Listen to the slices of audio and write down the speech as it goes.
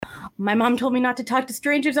My mom told me not to talk to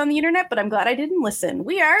strangers on the internet, but I'm glad I didn't listen.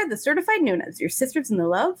 We are the Certified Nunas, your sisters in the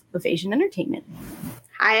love of Asian entertainment.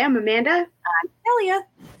 Hi, I'm Amanda. I'm Elia.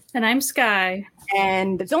 And I'm Sky.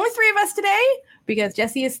 And there's only 3 of us today because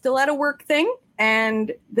Jesse is still at a work thing.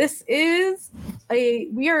 And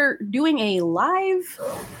we are doing a live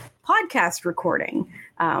podcast recording.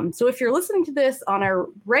 So if you're listening to this on a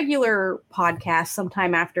regular podcast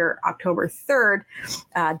sometime after October 3rd,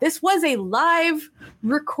 this was a live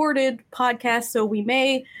recorded podcast. So we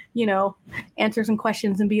may, answer some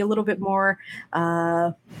questions and be a little bit more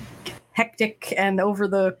hectic and over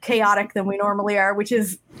the chaotic than we normally are, which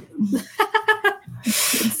is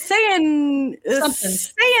saying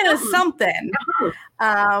something.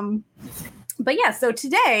 But yeah, so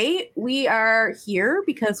today we are here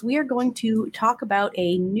because we are going to talk about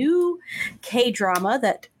a new K-drama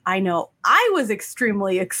that I know I was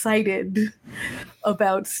extremely excited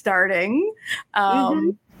about starting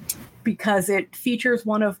because it features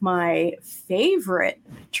one of my favorite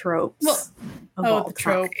tropes. The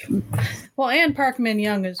trope. Well, and Park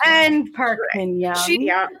Min-young as well. And Park Min-young. She's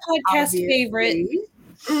a podcast favorite.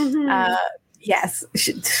 Mm-hmm. Yes,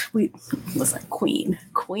 listen, Queen.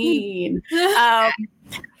 And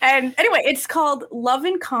anyway, it's called Love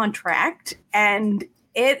and Contract, and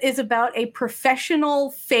it is about a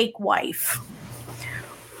professional fake wife.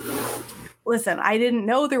 Listen, I didn't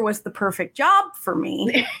know there was the perfect job for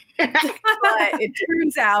me, but it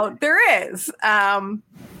turns out there is.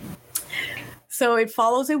 So it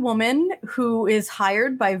follows a woman who is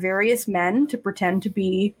hired by various men to pretend to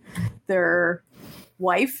be their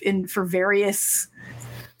wife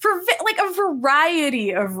for a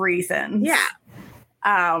variety of reasons. Yeah.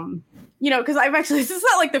 Because this is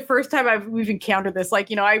not like the first time we've encountered this.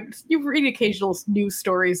 You read occasional news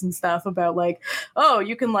stories and stuff about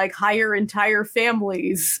you can hire entire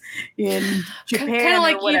families in Japan.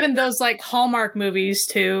 Kind of even those Hallmark movies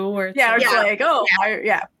too. Where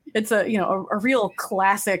it's a real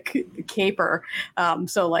classic caper.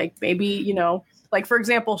 So maybe, for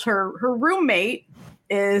example, her roommate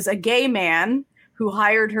is a gay man who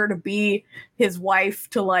hired her to be his wife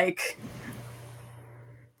because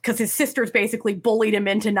his sisters basically bullied him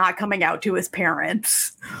into not coming out to his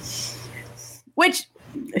parents, which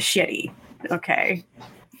is shitty. Okay.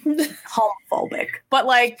 Homophobic, but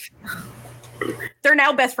they're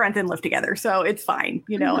now best friends and live together. So it's fine,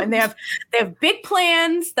 and they have big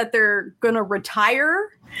plans that they're going to retire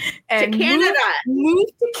and move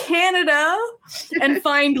to Canada and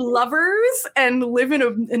find lovers and live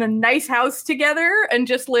in a nice house together and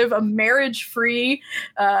just live a marriage-free,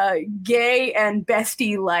 gay and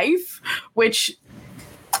bestie life, which,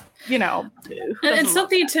 and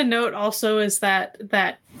something to note also is that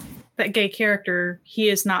gay character, he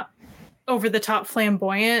is not over the top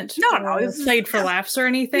flamboyant. No, it's played for laughs or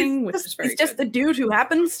anything, which is very he's just a dude who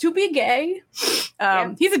happens to be gay.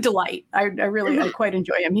 He's a delight. I quite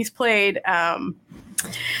enjoy him. He's played by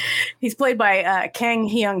Kang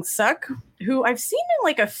Hyung Suk, who I've seen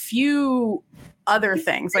in a few other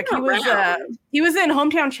things. He was in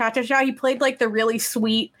Hometown Cha-Cha-Cha. He played the really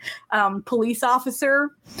sweet police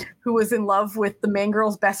officer who was in love with the main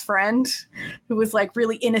girl's best friend, who was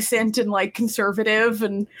really innocent and conservative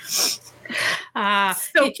and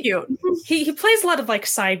so cute. He plays a lot of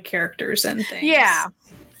side characters and things.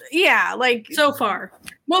 Yeah, so far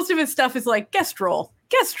most of his stuff is guest role,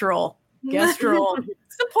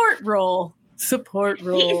 support role.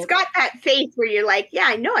 He's got that face where you're yeah,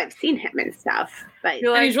 I know I've seen him and stuff, but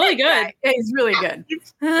he's really good. Yeah, he's really good.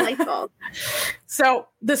 He's delightful. So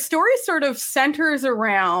the story sort of centers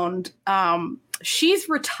around she's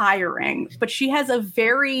retiring, but she has a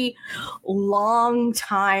very long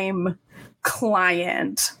time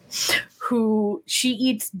client who she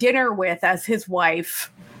eats dinner with as his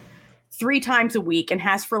wife 3 times a week and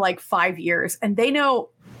has for 5 years, and they know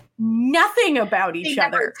nothing about each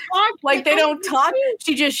other. They don't talk.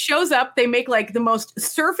 She just shows up. They make the most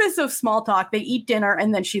surface of small talk. They eat dinner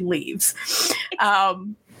and then she leaves.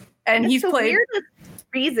 And he's played weirdest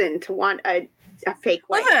reason to want a fake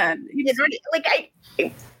wife.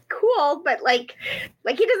 Cool, but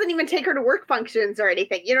he doesn't even take her to work functions or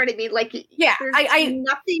anything. You know what I mean?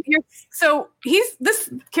 Nothing. So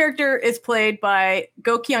this character is played by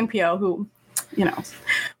Go Kyung-pyo, who,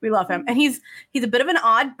 we love him, and he's a bit of an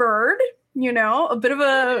odd bird. A bit of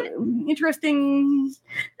an interesting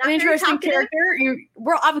character.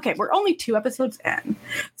 We're only 2 episodes in,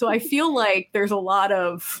 so I feel there's a lot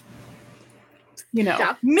of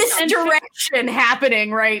misdirection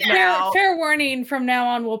happening right now. Fair warning, from now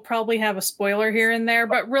on we'll probably have a spoiler here and there,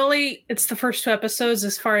 but really it's the first 2 episodes.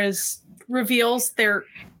 As far as reveals, there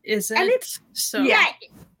isn't. And it's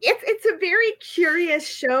it's a very curious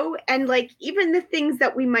show, and like even the things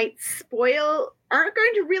that we might spoil aren't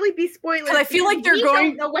going to really be spoilers. I feel like they're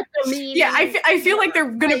going. Don't know what they mean. Yeah, I feel like they're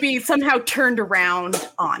going to be somehow turned around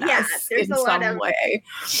on us in some way.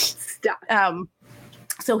 Stuff.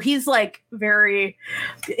 So he's like very.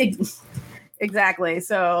 Exactly.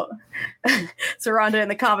 So Rhonda in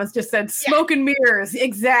the comments just said smoke and mirrors.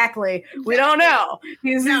 Exactly. We don't know.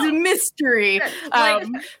 He's a mystery.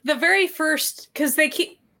 The very first, because they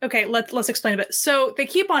keep. Okay, let's explain a bit. So they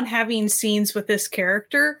keep on having scenes with this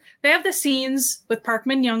character. They have the scenes with Park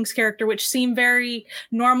Min-young's character, which seem very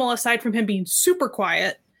normal aside from him being super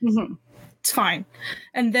quiet. Mm-hmm. It's fine.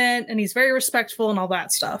 And he's very respectful and all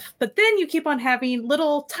that stuff. But then you keep on having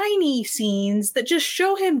little tiny scenes that just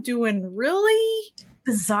show him doing really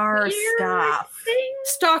bizarre stuff.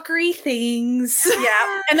 Stalkery things.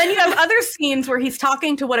 Yeah. And then you have other scenes where he's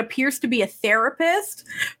talking to what appears to be a therapist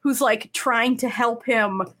who's like trying to help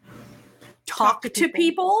him talk to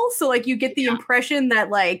people. So like you get the impression that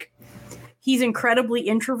like he's incredibly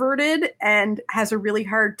introverted and has a really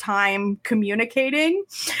hard time communicating.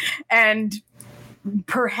 And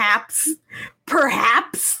perhaps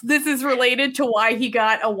this is related to why he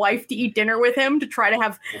got a wife to eat dinner with him, to try to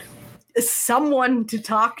have someone to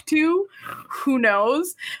talk to. Who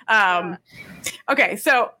knows? Okay,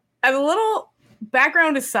 so as a little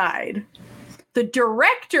background aside, the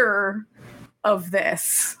director of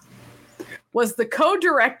this was the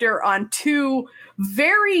co-director on two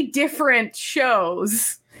very different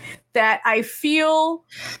shows that I feel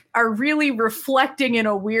are really reflecting in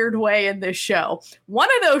a weird way in this show. One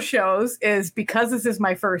of those shows is Because This Is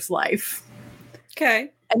My First Life.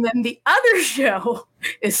 Okay. And then the other show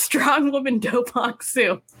is Strong Woman Do Bong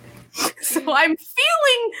Soon. So I'm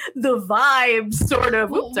feeling the vibes sort of.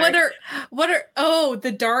 What are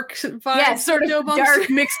the dark vibes? Yeah, sort of dark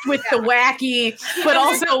mixed with the wacky, but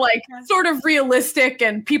also like sort of realistic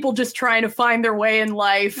and people just trying to find their way in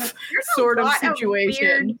life sort of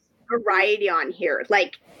situation. Variety on here.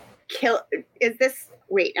 Like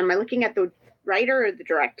am I looking at the writer or the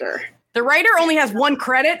director? The writer only has one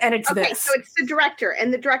credit, and it's this. So it's the director,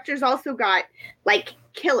 and the director's also got like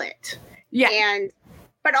Kill It. Yeah.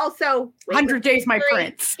 But also 100 Days My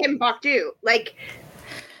Prince. Kim Bok-do. Like,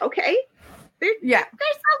 okay. There's a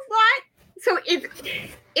lot. So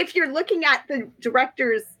if you're looking at the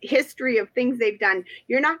director's history of things they've done,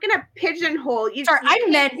 you're not going to pigeonhole. I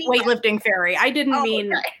meant Weightlifting Fairy. I didn't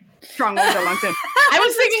mean Strong Woman Do Bong Soon. I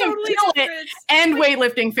was thinking of Kill It and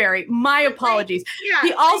Weightlifting Fairy. My apologies. Yeah.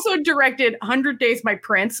 He also directed 100 Days My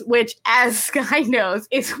Prince, which, as Sky knows,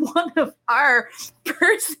 is one of our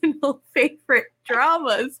personal favorite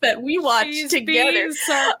dramas that we watched together.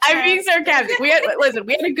 I'm being sarcastic. We had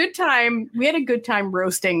a good time. We had a good time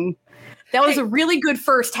roasting. That was a really good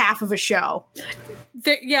first half of a show.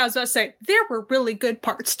 I was about to say, there were really good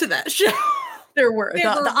parts to that show. There were the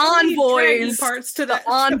envoys parts to the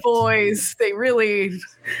envoys. They really,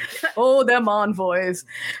 them envoys.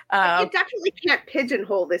 You definitely can't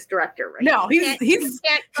pigeonhole this director, right? No, he's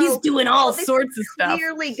doing all sorts of stuff.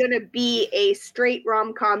 Clearly going to be a straight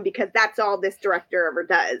rom-com because that's all this director ever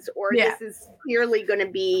does, or this is clearly going to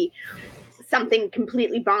be something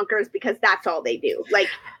completely bonkers because that's all they do. Like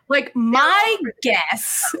my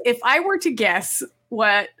guess, if I were to guess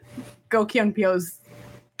what Go Kyung-pyo's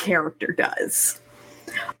character does,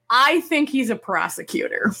 I think he's a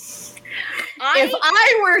prosecutor. If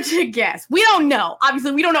I were to guess, we don't know.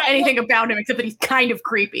 Obviously, we don't know anything about him except that he's kind of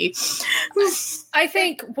creepy. I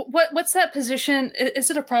think what's that position?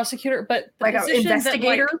 Is it a prosecutor? But like an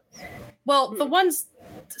investigator? The ones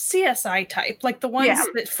CSI type, like the ones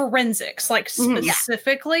that forensics, like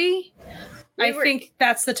specifically. I think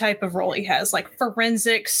that's the type of role he has, like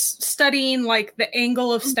forensics, studying like the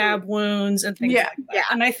angle of stab wounds and things like that. Yeah.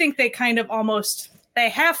 And I think they kind of they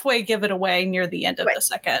halfway give it away near the end of the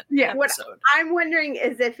second episode. What I'm wondering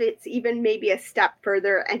is if it's even maybe a step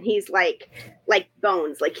further and he's like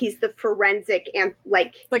Bones, like he's the forensic and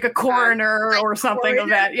like a coroner or something of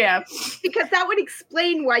that. Yeah. Because that would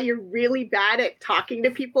explain why you're really bad at talking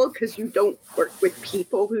to people because you don't work with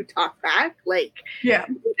people who talk back.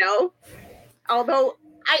 Although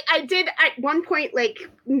I did at one point, like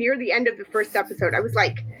near the end of the first episode, I was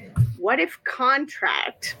like, what if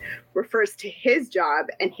contract refers to his job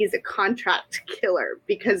and he's a contract killer?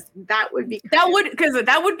 Because that would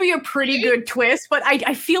be a pretty good twist. But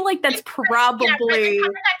I feel like that's probably coming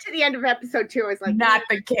back to the end of episode 2. I was like, not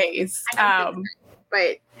the case.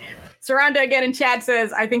 But Saranda again in chat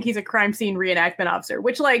says, I think he's a crime scene reenactment officer,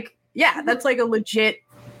 which that's like a legit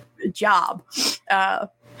job.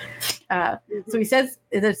 So he says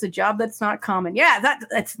it's a job that's not common. Yeah,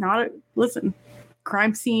 that's not listen.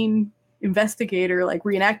 crime scene investigator, like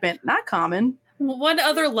reenactment. Not common. One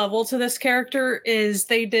other level to this character is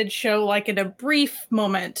they did show, like, in a brief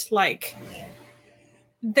moment, like,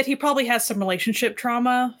 that he probably has some relationship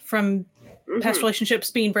trauma from past relationships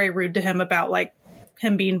being very rude to him about, like,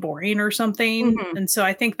 him being boring or something. And so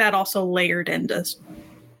I think that also layered into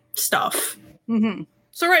stuff.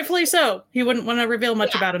 So rightfully so. He wouldn't want to reveal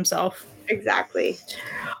much about himself. Exactly.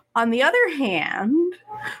 On the other hand,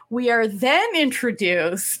 we are then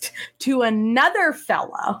introduced to another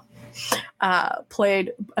fella,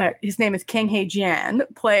 played, his name is Kang Hae Jin,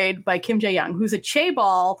 played by Kim Jae-young, who's a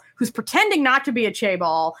chaebol, who's pretending not to be a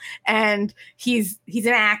chaebol, and he's an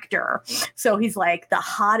actor. So he's like the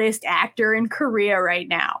hottest actor in Korea right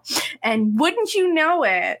now. And wouldn't you know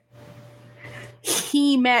it,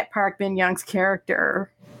 he met Park Min-young's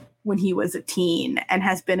character when he was a teen and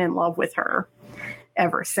has been in love with her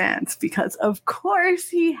ever since, because of course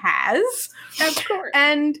he has. Of course.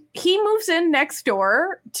 And he moves in next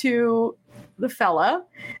door to the fella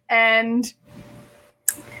and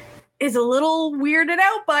is a little weirded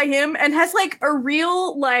out by him and has like a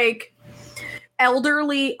real like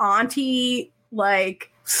elderly auntie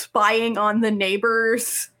like spying on the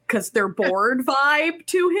neighbors because they're bored vibe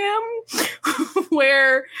to him,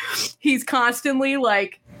 where he's constantly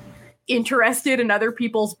like interested in other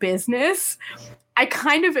people's business. I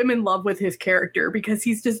kind of am in love with his character because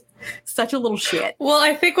he's just such a little shit. Well,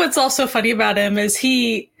 I think what's also funny about him is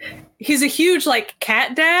he's a huge like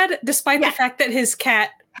cat dad, despite the fact that his cat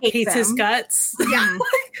hates his guts. Yeah.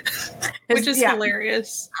 Which is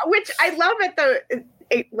hilarious. Which I love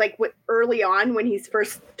early on when he's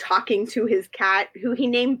first talking to his cat, who he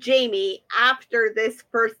named Jamie after this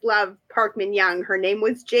first love, Park Min-young. Her name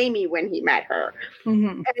was Jamie when he met her.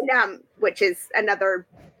 And which is another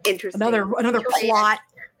interesting another plot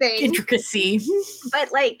thing, intricacy.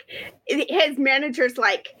 But like his manager's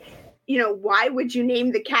like, you know, why would you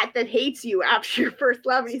name the cat that hates you after your first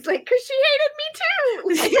love? And he's like, because she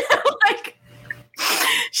hated me too. Like,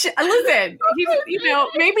 listen,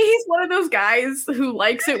 maybe he's one of those guys who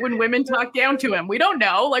likes it when women talk down to him. We don't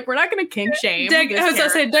know. Like, we're not going to kink shame. I was going to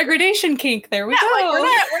say degradation kink. There we go. Like, we're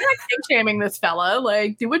not kink shaming this fella.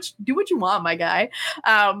 Like, do what you want, my guy.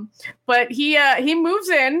 But he moves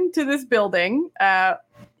into this building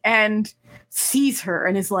and sees her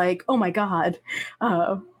and is like, oh my God,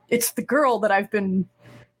 it's the girl that I've been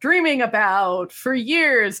dreaming about for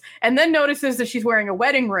years, and then notices that she's wearing a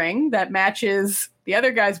wedding ring that matches the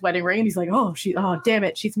other guy's wedding ring, and he's like, oh damn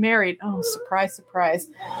it, she's married. Oh, surprise.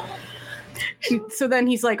 So then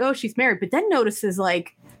he's like, oh, she's married, but then notices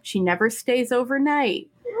like she never stays overnight.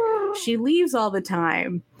 She leaves all the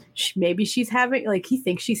time. Maybe she's having, like, he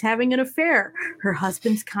thinks she's having an affair. Her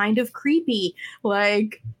husband's kind of creepy,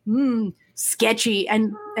 like sketchy,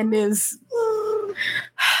 and is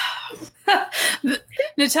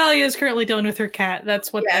Natalia is currently dealing with her cat.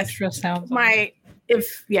 That's what the extra sounds like.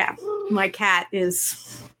 My cat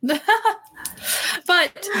is.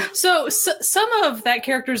 But so some of that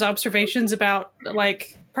character's observations about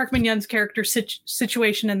like Park Min-young's character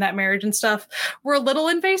situation in that marriage and stuff were a little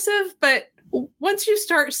invasive, but once you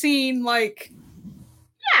start seeing like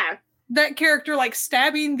that character like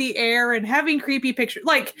stabbing the air and having creepy pictures,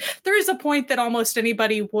 like there is a point that almost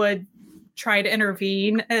anybody would try to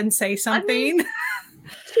intervene and say something. I mean,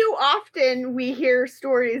 too often we hear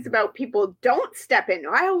stories about people don't step in.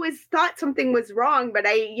 I always thought something was wrong, but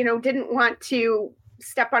I, didn't want to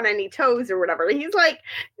step on any toes or whatever. He's like,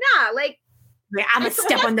 nah, like, I'm gonna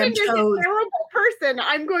step on them toes. A terrible person.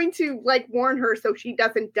 I'm going to like warn her so she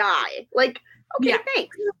doesn't die. Like, okay,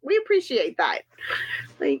 thanks. We appreciate that.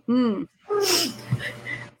 Like,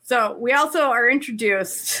 So we also are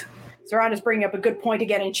introduced. Zoran is bringing up a good point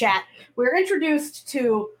again in chat. We're introduced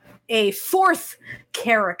to a fourth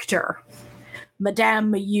character,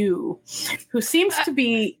 Madame Yu, who seems to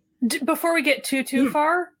be. Before we get too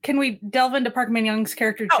far, can we delve into Park Min-young's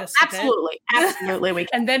character just a bit? Absolutely, we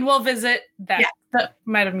can. And then we'll visit the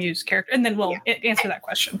Madame Yu's character, and then we'll answer that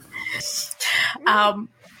question.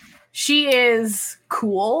 She is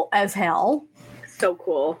cool as hell. So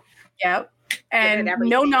cool. Yep. And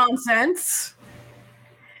no nonsense.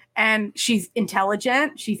 And she's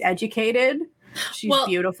intelligent. She's educated. She's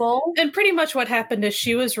beautiful. And pretty much what happened is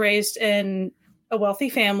she was raised in a wealthy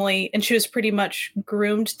family, and she was pretty much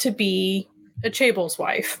groomed to be a chaebol's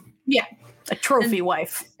wife. Yeah, a trophy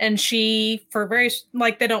wife. And she, for various,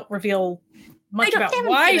 like, they don't reveal much about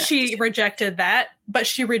why she rejected that, but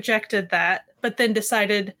she rejected that, but then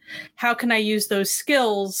decided, how can I use those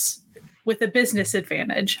skills with a business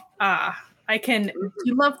advantage? I I can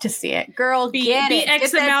You love to see it, girl. be Get it.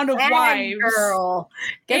 X Get amount of bag, wives. girl.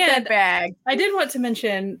 Get And that bag. I did want to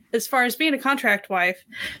mention, as far as being a contract wife,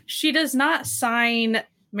 she does not sign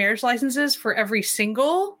marriage licenses for every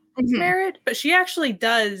single marriage, but she actually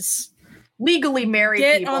does Legally marry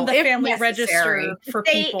get people on the if family necessary. register for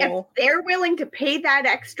If people. they're willing to pay that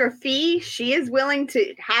extra fee, she is willing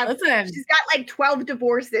to have. Listen. She's got like 12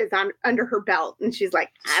 divorces under her belt, and she's like,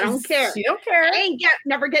 I don't care. She don't care. I ain't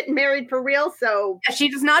never getting married for real, so She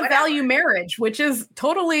does not whatever. value marriage, which is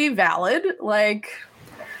totally valid. Like,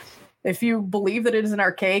 if you believe that it is an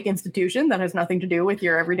archaic institution that has nothing to do with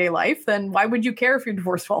your everyday life, then why would you care if you're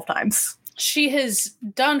divorced 12 times? She has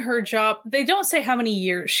done her job. They don't say how many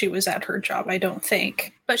years she was at her job, I don't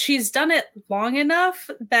think. But she's done it long enough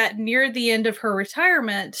that near the end of her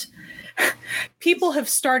retirement, people have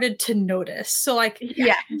started to notice. So, like,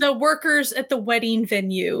 Yeah. the workers at the wedding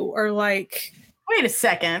venue are like, Wait a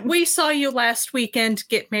second. we saw you last weekend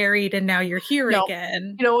get married and now you're here Nope.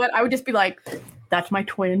 again. You know what? I would just be like, that's my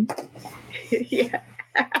twin. yeah.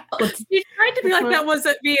 You tried to be like that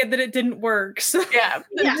wasn't me and then it didn't work. So Yeah.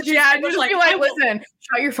 Yeah. Just was be like, like, I will- listen,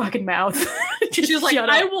 shut your fucking mouth. Just she's like, shut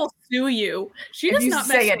I up. will sue you. She If does you not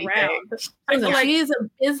say mess anything. around. I feel like She is a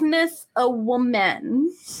business, a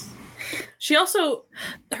woman. she also,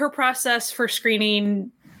 her process for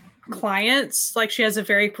screening clients, like she has a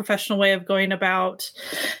very professional way of going about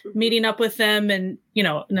meeting up with them and, you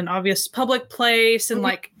know, in an obvious public place. And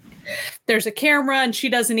like, there's a camera and she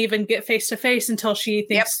doesn't even get face to face until she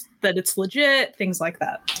thinks that it's legit, things like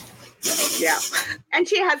that. Yeah. And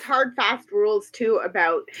she has hard, fast rules too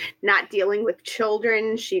about not dealing with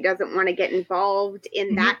children. She doesn't want to get involved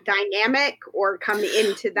in that dynamic or come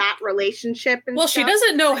into that relationship. And Well, she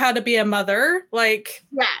doesn't know how to be a mother. Like,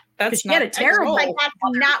 Yeah. that's She had not a terrible- Like, that's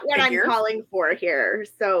not what figure. I'm calling for here.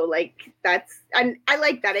 So, like, and I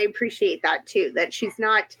like that. I appreciate that too, that she's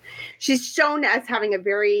shown as having a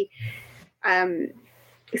very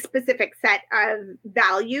specific set of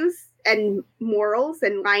values and morals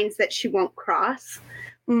and lines that she won't cross.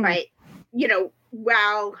 But, you know,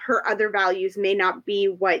 while her other values may not be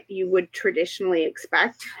what you would traditionally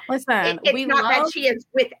expect, Listen, it's we not love that she is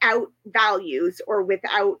without values or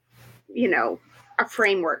without, you know, a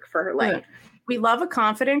framework for her life. we love a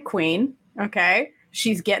confident queen. Okay.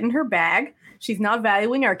 She's getting her bag. She's not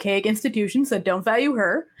valuing archaic institutions that don't value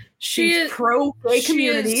her. She's pro-gay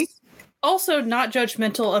community. is also not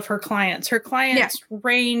judgmental of her clients. Her clients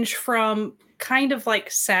range from kind of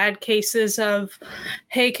like sad cases of,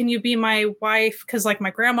 hey, can you be my wife? Because like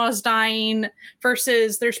my grandma's dying,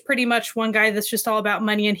 versus there's pretty much one guy that's just all about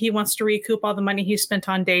money and he wants to recoup all the money he spent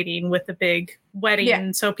on dating with a big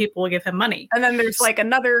wedding, so people will give him money. And then there's like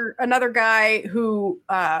another guy who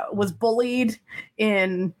was bullied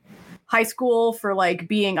in high school for like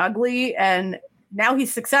being ugly, and now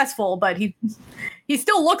he's successful, but he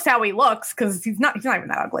still looks how he looks because he's not even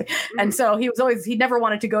that ugly. And so he never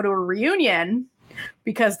wanted to go to a reunion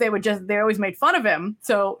because they always made fun of him.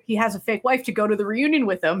 So he has a fake wife to go to the reunion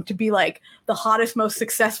with him, to be like the hottest, most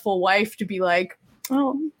successful wife, to be like,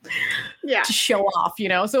 oh, to show off, you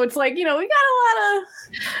know? So it's like, you know, we got a lot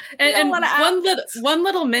of one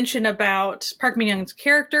little mention about Park Min-young's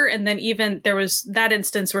character, and then even there was that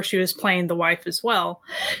instance where she was playing the wife as well.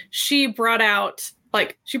 She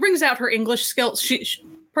brings out her English skills.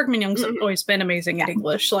 Park Min-young's always been amazing at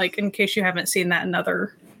English. Like, in case you haven't seen that in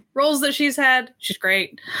other roles that she's had, she's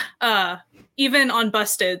great. Even on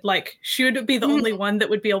Busted, like, she would be the only one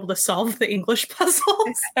that would be able to solve the English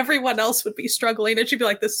puzzles. Everyone else would be struggling, and she'd be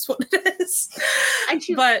like, this is what it is. And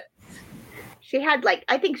she had, like,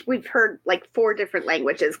 I think we've heard like 4 different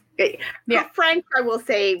languages. Her French, I will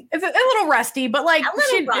say, it's a little rusty, but like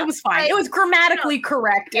it was fine. It was grammatically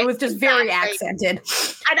correct. It was just very accented.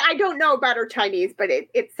 I don't know about her Chinese, but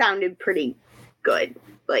it sounded pretty good.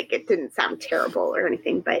 Like, it didn't sound terrible or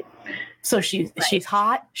anything, but so she's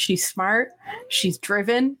hot, she's smart, she's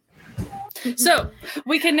driven. So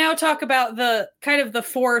we can now talk about the kind of the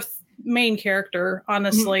 4th main character.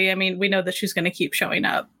 Honestly, I mean, we know that she's going to keep showing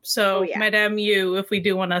up. So Madame Yu, if we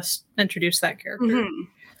do want to introduce that character.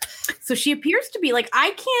 So she appears to be like,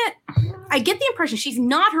 I get the impression she's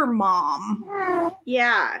not her mom.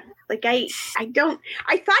 Yeah. Like, I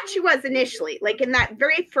thought she was initially, like, in that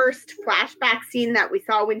very first flashback scene that we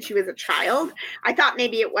saw when she was a child, I thought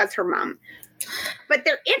maybe it was her mom. But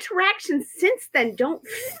their interactions since then don't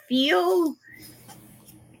feel,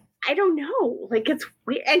 I don't know, like, it's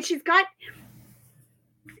weird. And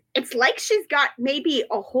it's like she's got maybe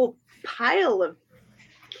a whole pile of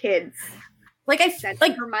kids. Like,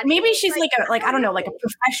 maybe she's like I don't know, like a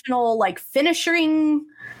professional, like finishing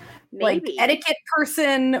like etiquette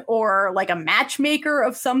person or like a matchmaker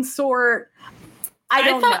of some sort. I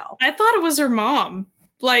don't know. I thought it was her mom.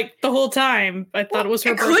 Like the whole time, I thought it was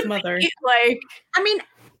her birth mother. Like, I mean,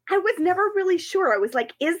 I was never really sure. I was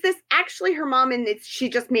like, is this actually her mom? And she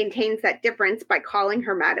just maintains that difference by calling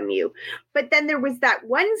her Madame Mew. But then there was that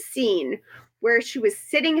one scene where she was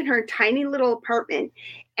sitting in her tiny little apartment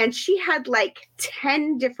and she had like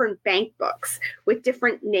 10 different bank books with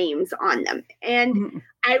different names on them. And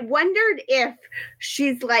I wondered if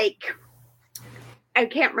she's like, I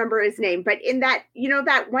can't remember his name, but in that, you know,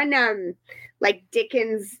 that one like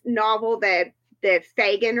Dickens novel, the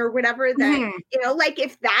Fagin or whatever, that you know, like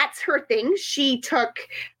if that's her thing, she took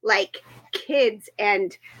like kids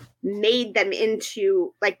and made them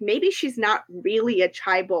into, like, maybe she's not really a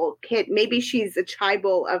tribal kid, maybe she's a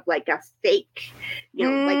tribal of like a fake, you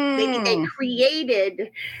know, like maybe they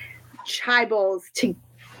created tribals to,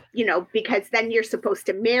 you know, because then you're supposed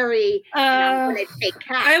to marry and I'm gonna take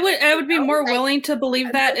cats. I would be more willing to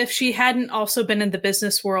believe that if she hadn't also been in the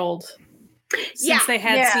business world. Since they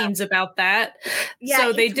had scenes about that.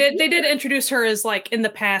 So they did introduce her as like in the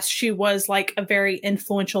past she was like a very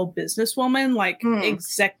influential businesswoman, like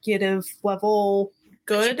executive level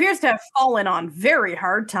good. She appears to have fallen on very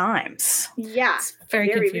hard times. Yeah. It's very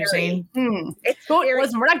confusing.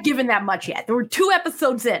 Listen, we're not giving that much yet. There were 2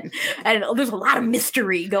 episodes in and there's a lot of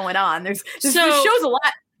mystery going on. This show's a lot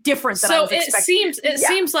different than I was expecting. It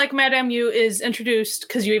seems like Madame Mew is introduced,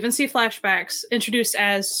 because you even see flashbacks, introduced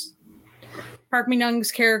as Park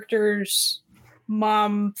Min-young's character's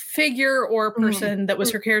mom figure or person that was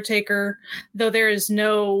her caretaker, though there is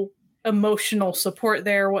no emotional support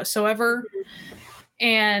there whatsoever.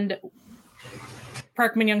 And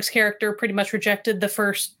Park Min-young's character pretty much rejected the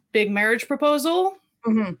first big marriage proposal.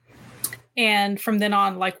 And from then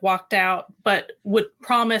on, like, walked out, but would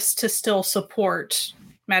promise to still support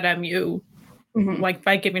Madame Mew, like,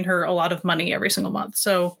 by giving her a lot of money every single month.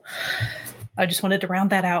 So I just wanted to round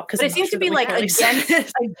that out, because it seems to be like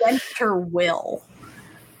against her will.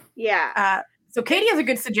 Yeah. So Katie has a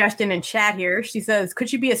good suggestion in chat here. She says, could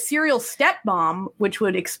she be a serial stepmom, which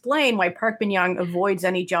would explain why Park Min-young avoids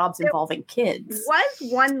any jobs involving kids?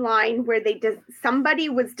 Was one line where somebody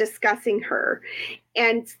was discussing her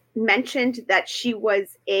and mentioned that she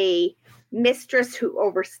was a mistress who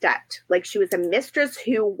overstepped. Like she was a mistress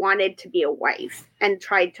who wanted to be a wife and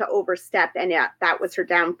tried to overstep, and that was her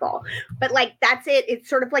downfall. But like, that's it. It's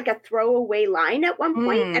sort of like a throwaway line at one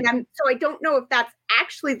point. And I don't know if that's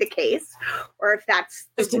actually the case, or if that's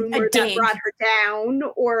the rumor that brought her down,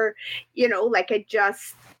 or, you know, like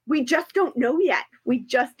we just don't know yet. We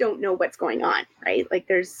just don't know what's going on, right? Like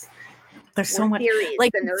there's so much,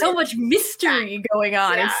 like so much mystery going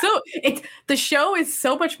on. And the show is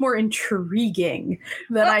so much more intriguing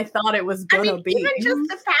than I thought it was going to be. Even just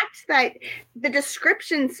the fact that the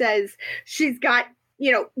description says she's got, you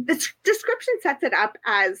know, the description sets it up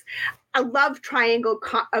as a love triangle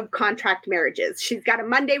of contract marriages. She's got a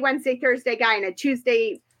Monday, Wednesday, Thursday guy and a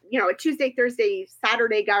Tuesday, Thursday,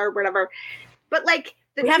 Saturday guy or whatever. But like,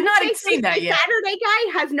 we have not seen that yet. Saturday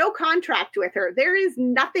guy has no contract with her. There is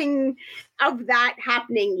nothing of that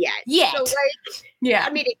happening yet. So like, I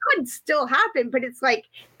mean, it could still happen, but it's like,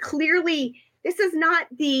 clearly this is not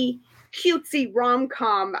the cutesy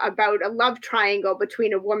rom-com about a love triangle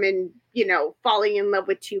between a woman, you know, falling in love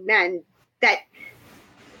with 2 men that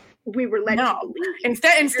we were led to believe.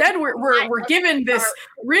 Instead we're given this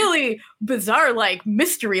really bizarre like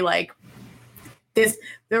mystery, like this.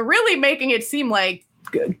 They're really making it seem like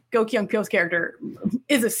Go Kyung-pyo's character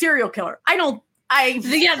is a serial killer.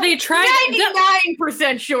 They tried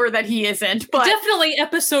 99% sure that he isn't, but definitely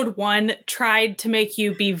episode 1 tried to make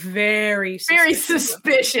you be very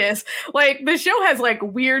suspicious. Like the show has like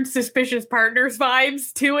weird suspicious partners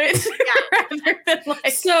vibes to it. Rather than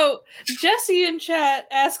like. So Jessie in chat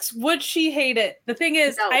asks, would she hate it? The thing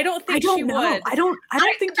is, I don't think she would. I don't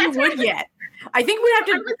think you would yet. I think we have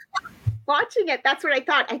to. Watching it, that's what I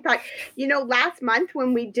thought. I thought, you know, last month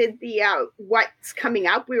when we did the what's coming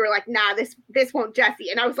up, we were like, nah, this won't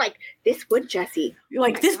Jessie. And I was like, this would Jessie.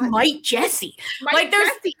 Like, this might Jessie. Like, there's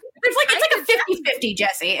like, it's like a 50-50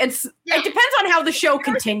 Jessie. It depends on how the show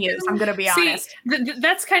continues, I'm going to be honest.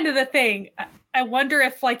 That's kind of the thing. I wonder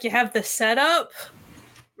if, like, you have the setup,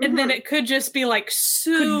 and then it could just be, like,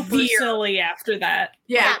 super silly after that.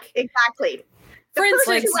 Yeah, exactly. For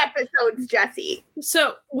instance, 2 episodes, Jessie.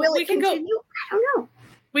 So will it continue? I don't know.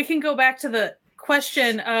 We can go back to the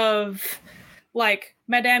question of like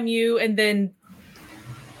Madame Mew and then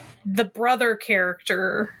the brother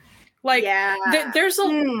character. Like, there's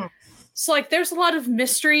a lot of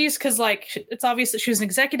mysteries because like it's obvious that she was an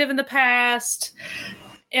executive in the past.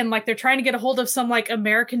 and like they're trying to get a hold of some like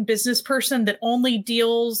American business person that only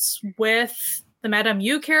deals with the Madame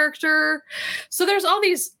Yu character. So there's all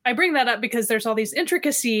these, I bring that up because there's all these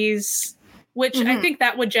intricacies, which I think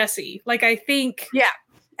that would Jessie. Like, I think. Yeah.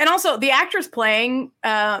 And also the actress playing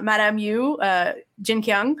Madame Yu, Jin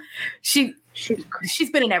Kyung, she's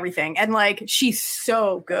been in everything. And like, she's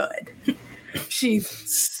so good. She's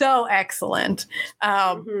so excellent.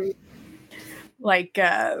 Like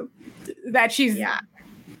that she's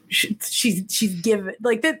given,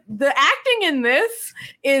 like the acting in this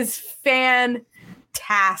is fantastic.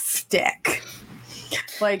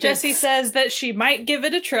 Like Jessie says that she might give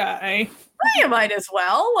it a try. You might as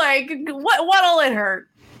well. Like what'll it hurt?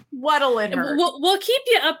 What'll it hurt? We'll keep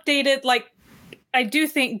you updated. Like, I do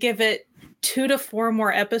think give it 2 to 4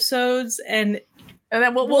 more episodes, and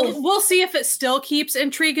then we'll see if it still keeps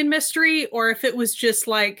intrigue and mystery, or if it was just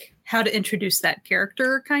like how to introduce that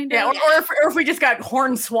character, kind of. Yeah, or if we just got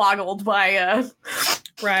hornswoggled by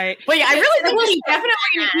right. But yeah, I really think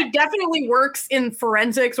he definitely works in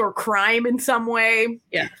forensics or crime in some way.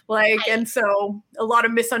 Yeah. Like, and so a lot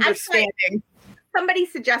of misunderstanding. Somebody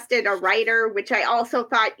suggested a writer, which I also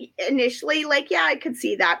thought initially, like, yeah, I could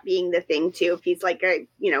see that being the thing too, if he's like a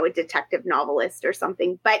detective novelist or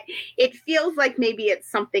something. But it feels like maybe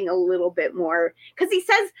it's something a little bit more, because he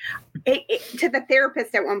says to the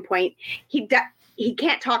therapist at one point, he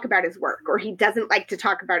can't talk about his work, or he doesn't like to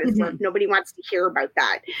talk about his work. Nobody wants to hear about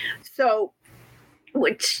that. So,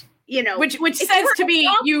 which says to me,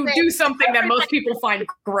 you do something that most people find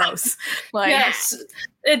gross. Like, yes,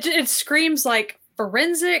 it screams like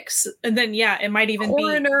forensics, and then it might even be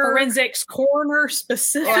forensics coroner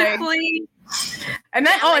specifically. And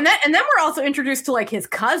then we're also introduced to like his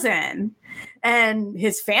cousin, and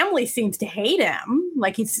his family seems to hate him.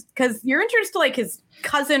 Like because you're introduced to like his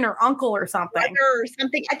cousin or uncle or something. Brother or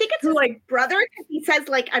something. I think it's like brother, because he says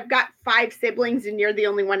like, I've got 5 siblings and you're the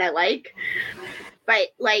only one I like. But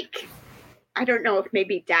like, I don't know if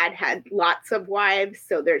maybe dad had lots of wives,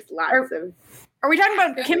 so there's lots of. Are we talking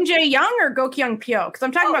about Kim Jae-young or Go Kyung-pyo? Because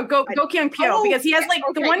I'm talking about Go Kyung-pyo, because he has like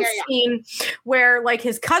the one scene where like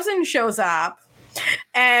his cousin shows up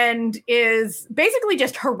and is basically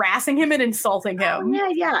just harassing him and insulting him.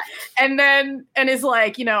 And is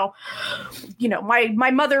like,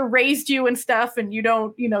 my mother raised you and stuff, and you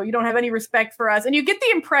don't have any respect for us. And you get the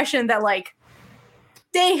impression that like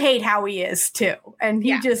they hate how he is too. And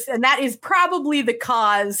and that is probably the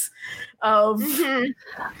cause of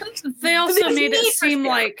They also made it seem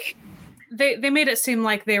like they made it seem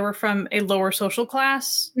like they were from a lower social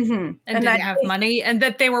class and didn't have money, and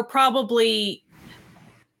that they were probably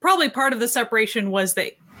part of the separation was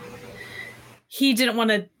that he didn't want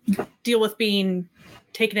to deal with being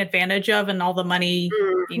taken advantage of and all the money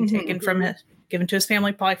being taken from it, given to his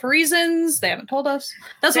family, probably for reasons they haven't told us.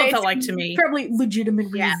 That's what it felt like to me. Probably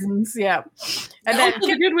legitimate reasons. Yeah. And then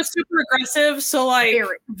the dude was super aggressive, so like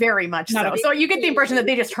very, very much so. So you get the impression that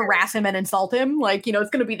they just harass him and insult him. Like, it's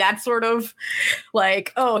going to be that sort of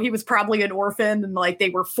like, oh, he was probably an orphan and like they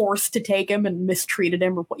were forced to take him and mistreated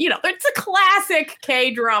him. Or, it's a classic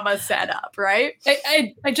K-drama setup, right?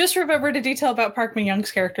 I just remembered a detail about Park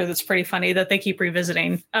Min-young's character that's pretty funny that they keep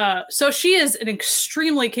revisiting. So she is an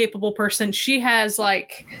extremely capable person. She has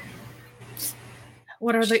like,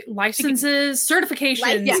 what are the licenses,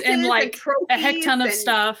 certifications, and like a heck ton of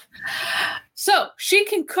stuff. So she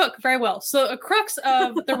can cook very well. So a crux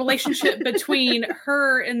of the relationship between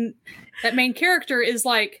her and that main character is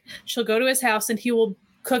like, she'll go to his house and he will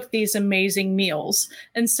cook these amazing meals.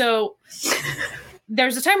 And so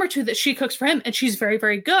there's a time or two that she cooks for him and she's very,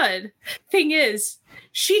 very good. Thing is,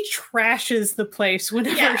 she trashes the place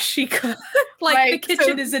whenever she cooks. Like the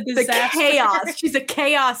kitchen is a disaster. The chaos. She's a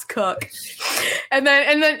chaos cook. And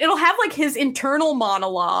then it'll have like his internal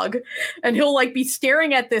monologue, and he'll like be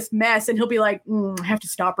staring at this mess, and he'll be like, I have to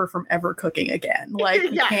stop her from ever cooking again. Like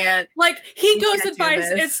you can't. Like he goes and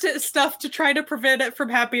buys instant stuff to try to prevent it from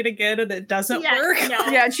happening again, and it doesn't work. No.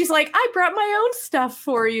 Yeah, and she's like, I brought my own stuff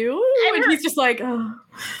for you. And he's just like, oh.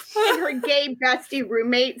 And her gay bestie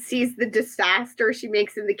roommate sees the disaster she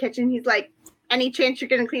makes in the kitchen. He's like, any chance you're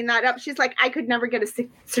going to clean that up? She's like, I could never get a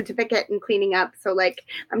certificate in cleaning up. So like,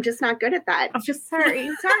 I'm just not good at that. I'm just sorry.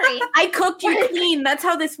 I cooked you clean. That's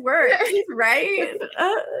how this works. Right?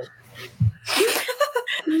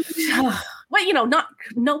 Well,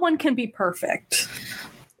 no one can be perfect.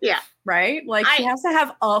 Yeah. Right? Like she has to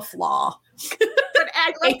have a flaw. But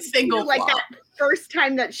I a single like flaw. that first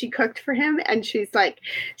time that she cooked for him, and she's like,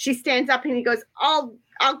 she stands up and he goes, I'll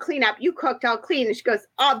clean up. You cooked, I'll clean. And she goes,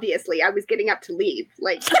 obviously, I was getting up to leave.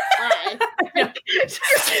 Like, she's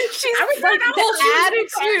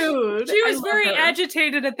attitude. She was very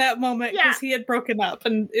agitated at that moment because he had broken up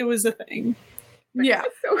and it was a thing. Yeah.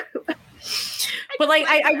 But like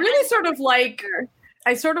I really sort of like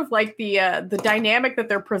the dynamic that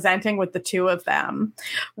they're presenting with the two of them,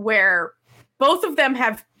 where both of them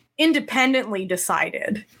have independently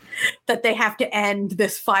decided that they have to end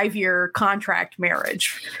this 5-year contract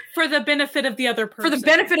marriage for the benefit of the other person.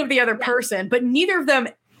 Person, but neither of them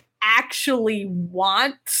actually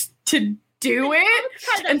want to do it.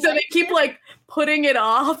 And so they keep like putting it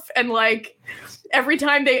off, and like every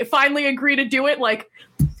time they finally agree to do it, like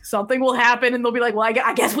something will happen and they'll be like, well,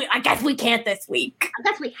 I guess we can't this week. I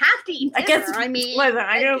guess we have to eat dinner.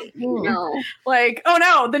 Like, oh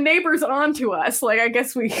no, the neighbor's on to us. Like, I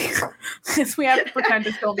guess we have to pretend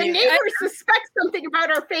to still be. The neighbors suspect something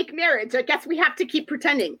about our fake marriage. I guess we have to keep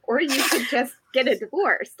pretending. Or you could just get a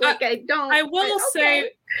divorce. Like, I will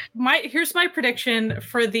say, here's my prediction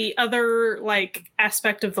for the other like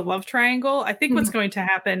aspect of the love triangle. I think what's going to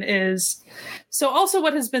happen is, so also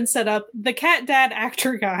what has been set up, the cat dad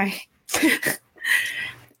actor guy,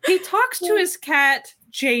 he talks to his cat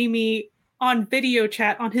Jamie on video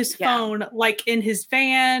chat on his phone, like in his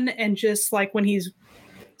van, and just like when he's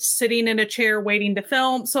sitting in a chair waiting to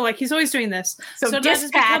film. So like he's always doing this. So that has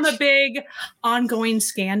become a big ongoing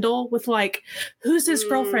scandal with like, who's his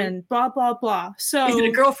girlfriend? Blah, blah, blah. So is it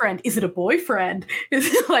a girlfriend? Is it a boyfriend? Is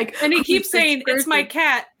it like, and he keeps saying it's my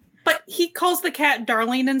cat, but he calls the cat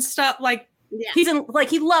darling and stuff. Like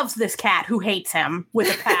he loves this cat who hates him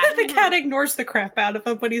with a pat. The cat ignores the crap out of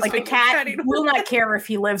him when he's like, the cat will not care if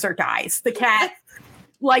he lives or dies. The cat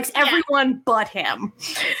likes everyone but him.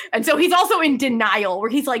 And so he's also in denial, where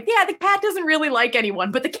he's like, yeah, the cat doesn't really like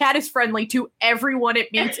anyone, but the cat is friendly to everyone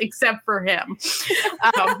it meets except for him.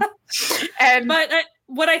 But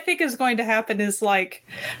what I think is going to happen is like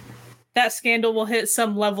that scandal will hit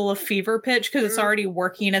some level of fever pitch because it's already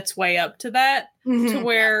working its way up to that, to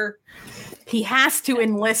where he has to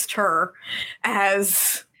enlist her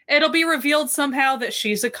as... It'll be revealed somehow that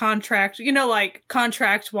she's a contract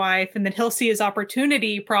wife, and then he'll see his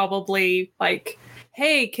opportunity probably like,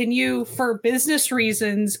 hey, can you, for business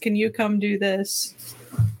reasons, can you come do this?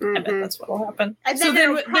 I bet that's what'll happen. And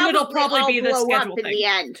then it'll probably be the schedule thing in the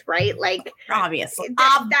end, right? Like, obviously,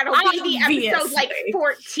 that'll be the episode like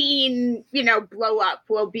 14. Blow up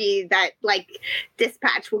will be that like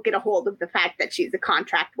Dispatch will get a hold of the fact that she's a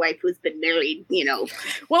contract wife who's been married. Well, it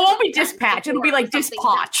won't be Dispatch. It'll be like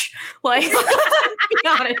Dispatch. Like, be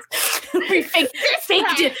honest, it'll be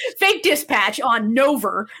fake Dispatch on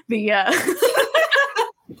Nover. The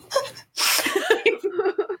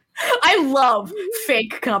I love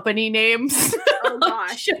fake company names. Oh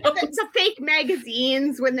gosh. The fake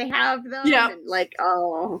magazines when they have them. Yeah. And like,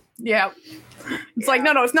 oh. Yeah. It's like,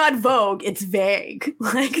 no, it's not Vogue. It's vague.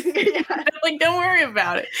 Like, like, don't worry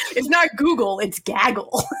about it. It's not Google. It's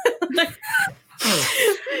Gaggle.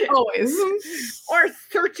 Always. Or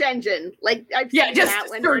search engine. Like, I've seen just that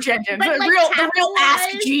one. Search engine. But, the real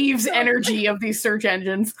Ask Jeeves energy of these search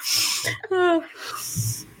engines.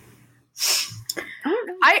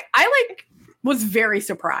 I was very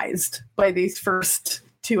surprised by these first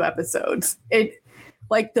 2 episodes. It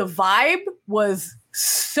like the vibe was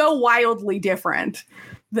so wildly different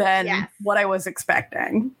than what I was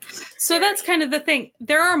expecting. So that's kind of the thing.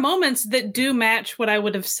 There are moments that do match what I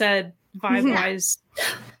would have said vibe-wise.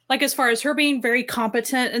 Like as far as her being very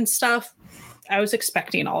competent and stuff, I was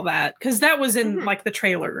expecting all that because that was in like the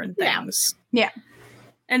trailer and things. Yeah.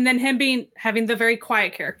 And then him having the very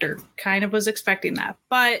quiet character, kind of was expecting that.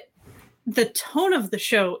 But the tone of the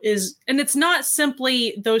show is, and it's not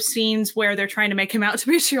simply those scenes where they're trying to make him out to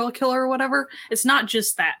be a serial killer or whatever. It's not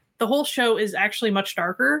just that. The whole show is actually much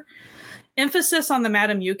darker. Emphasis on the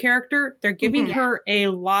Madame Yu character. They're giving her a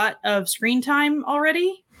lot of screen time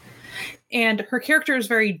already. And her character is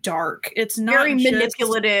very dark. It's not very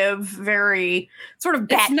manipulative, very sort of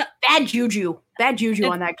bad juju. Bad juju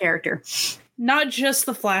on that character. Not just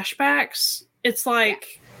the flashbacks. It's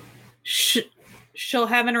like she'll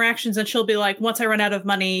have interactions and she'll be like, once I run out of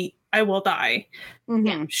money, I will die.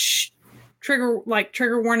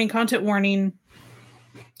 Trigger warning, content warning.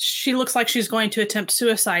 She looks like she's going to attempt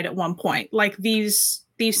suicide at one point. Like these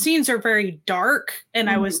scenes are very dark, and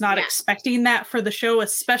I was not expecting that for the show,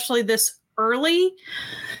 especially this early.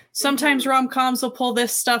 Sometimes rom-coms will pull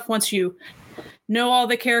this stuff once you know all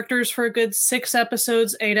the characters for a good 6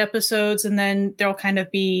 episodes, 8 episodes, and then there'll kind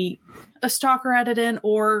of be a stalker added in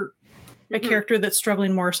or a character that's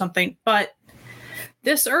struggling more or something. But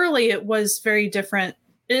this early, it was very different.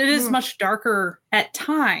 It is much darker at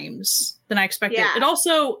times than I expected. It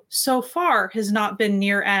also, so far, has not been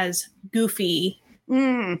near as goofy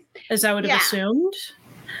as I would have assumed.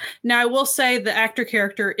 Now, I will say the actor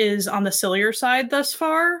character is on the sillier side thus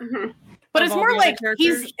far. But it's more like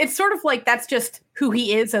it's sort of like that's just who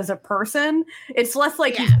he is as a person. It's less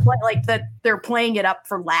like he's like that they're playing it up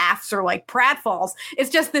for laughs or like pratfalls. It's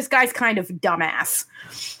just this guy's kind of dumbass.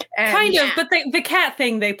 And, but the cat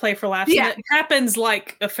thing they play for laughs. Yeah. It happens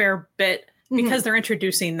like a fair bit because they're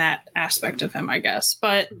introducing that aspect of him, I guess.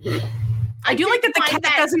 But I do like that the cat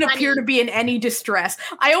doesn't appear to be in any distress.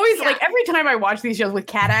 I always like every time I watch these shows with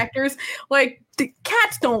cat actors, like the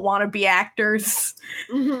cats don't want to be actors.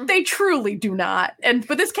 They truly do not.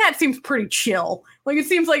 But this cat seems pretty chill. Like it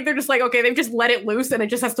seems like they're just like, okay, they've just let it loose and it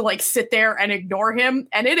just has to like sit there and ignore him.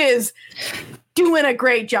 And it is doing a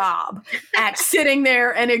great job at sitting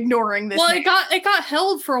there and ignoring this. Well, it got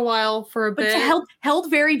held for a while for a bit. Held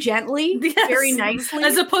very gently, very nicely.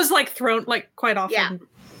 As opposed to like thrown like quite often. Yeah.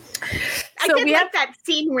 I did like that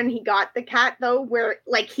scene when he got the cat, though, where,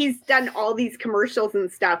 like, he's done all these commercials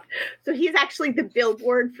and stuff. So he's actually the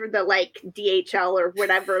billboard for the, like, DHL or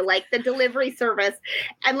whatever, like, the delivery service.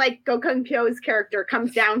 And, like, Gokung Pyo's character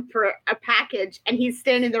comes down for a package, and he's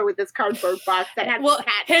standing there with this cardboard box that has the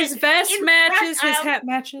cat. His vest matches, his hat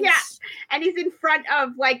matches. Yeah, and he's in front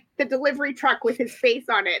of, like, the delivery truck with his face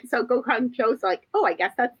on it. So Gokung Pyo's like, oh, I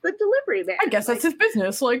guess that's the delivery man. I guess that's his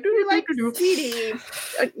business. Like, sweetie,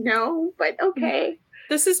 no, but okay.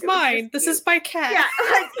 This is mine. This is my cat. Yeah,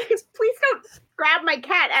 like, please don't grab my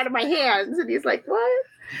cat out of my hands. And he's like, what?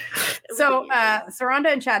 So,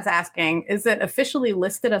 Saranda and Chad's asking, is it officially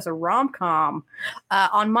listed as a rom-com?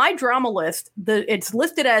 On my drama list, it's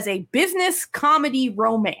listed as a business comedy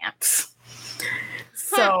romance.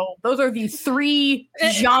 So those are the three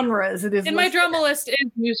genres it is in listed my drama list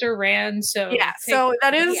is user ran. So yeah, so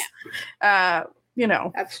that is,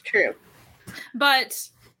 that's true. But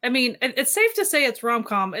I mean, it's safe to say it's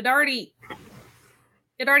rom-com. It already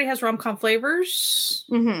has rom-com flavors.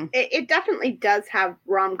 It definitely does have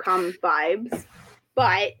rom-com vibes,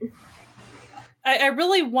 but I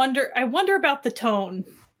really wonder. I wonder about the tone.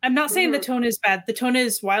 I'm not saying the tone is bad. The tone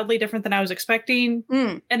is wildly different than I was expecting,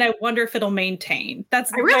 and I wonder if it'll maintain.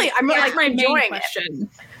 I'm my main question.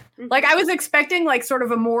 Like I was expecting like sort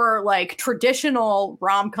of a more like traditional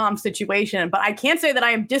rom-com situation, but I can't say that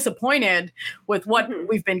I am disappointed with what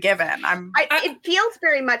we've been given. It feels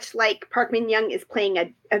very much like Park Min-young is playing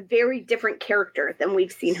a very different character than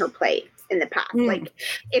we've seen her play in the past. Like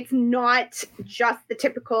it's not just the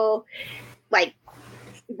typical like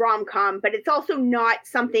rom-com, but it's also not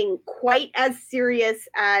something quite as serious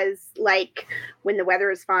as like When the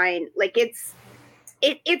Weather is Fine. Like it's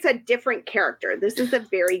a different character. This is a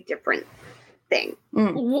very different thing.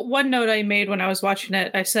 One note I made when I was watching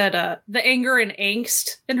it, I said the anger and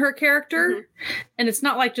angst in her character, and it's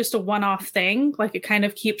not like just a one-off thing. Like it kind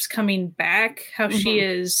of keeps coming back, how she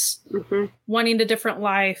is wanting a different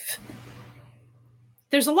life.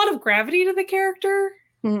 There's a lot of gravity to the character.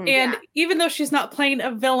 And even though she's not playing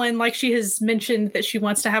a villain, like she has mentioned that she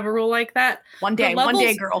wants to have a role like that. One day,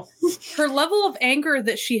 girl. Her level of anger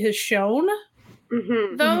that she has shown,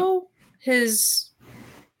 though, is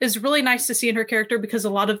really nice to see in her character, because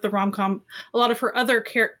a lot of the rom-com, a lot of her other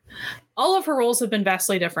all of her roles have been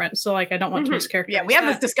vastly different. So like, I don't want to mischaracterize. Yeah, we have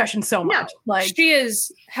this discussion so much. No. Like she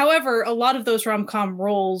is, however, a lot of those rom-com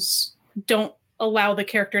roles don't allow the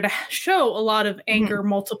character to show a lot of anger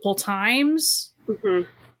multiple times.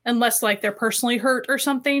 Unless like they're personally hurt or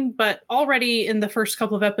something. But already in the first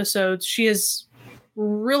couple of episodes, she has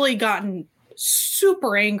really gotten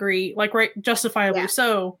super angry, like right, justifiably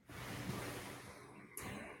so.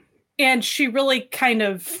 And she really kind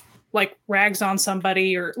of like rags on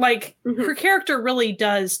somebody, or like her character really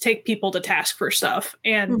does take people to task for stuff.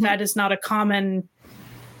 And that is not a common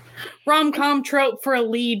rom-com trope for a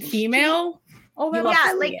lead female.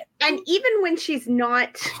 And even when she's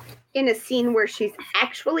not in a scene where she's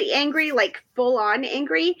actually angry, like full on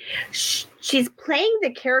angry, she's playing the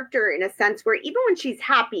character in a sense where even when she's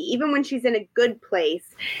happy, even when she's in a good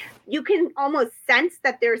place, you can almost sense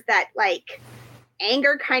that there's that like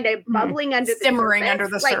anger kind of bubbling under simmering the surface. under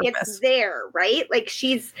the like surface. It's there, right? Like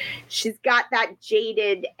she's got that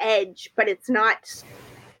jaded edge, but it's not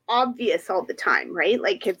obvious all the time, right?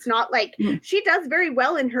 Like it's not like she does very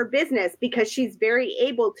well in her business because she's very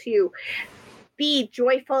able to be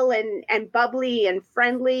joyful and bubbly and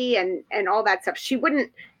friendly and all that stuff. She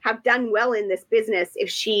wouldn't have done well in this business if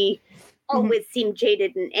she always seemed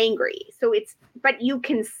jaded and angry. So but you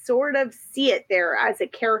can sort of see it there as a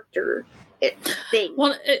character thing.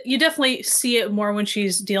 Well, you definitely see it more when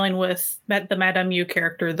she's dealing with the Madame Yu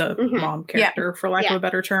character, the mom character, for lack of a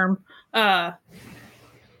better term. But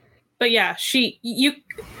But yeah,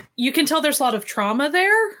 you can tell there's a lot of trauma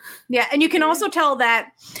there. Yeah, and you can also tell that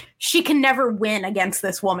she can never win against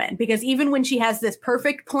this woman, because even when she has this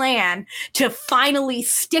perfect plan to finally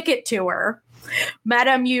stick it to her,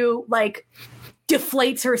 Madame Yu like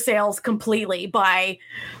deflates her sails completely by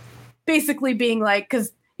basically being like,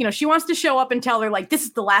 because she wants to show up and tell her, like, this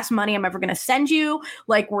is the last money I'm ever going to send you.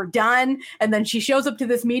 Like, we're done. And then she shows up to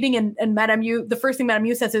this meeting and Madame Yu, the first thing Madame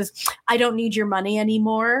Yu says is, I don't need your money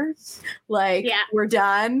anymore. Like, we're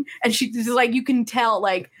done. And she's like, you can tell,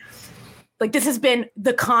 like this has been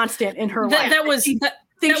the constant in her life. That was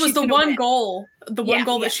the one goal. The one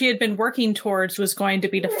goal Yeah. that she had been working towards was going to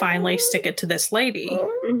be to finally stick it to this lady.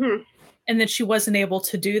 Mm-hmm. And then she wasn't able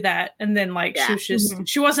to do that. And then she was just,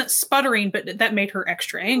 she wasn't sputtering, but that made her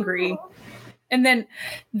extra angry. And then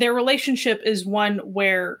their relationship is one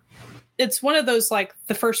where it's one of those, like,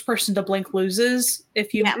 the first person to blink loses.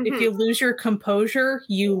 If you lose your composure,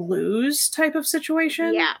 you lose type of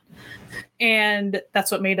situation. Yeah. And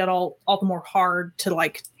that's what made it all the more hard to,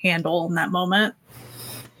 like, handle in that moment.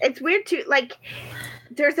 It's weird too. Like,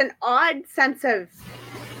 there's an odd sense of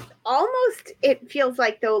almost, it feels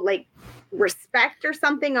like though, like, respect or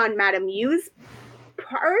something on Madame Yu's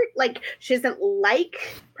part. Like, she doesn't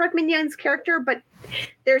like Park Min-young's character, but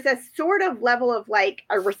there's a sort of level of, like,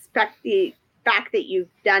 I respect the fact that you've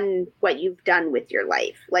done what you've done with your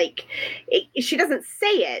life. Like, she doesn't say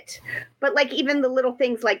it, but, like, even the little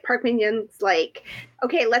things, like Park Min-young's like,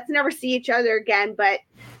 okay, let's never see each other again, but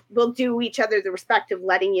we'll do each other the respect of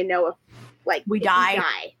letting you know if, like, we if die. you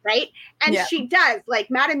die, right? And Yeah. she does. Like,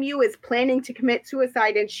 Madame Yu is planning to commit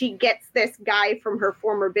suicide, and she gets this guy from her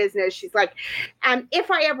former business. She's like, if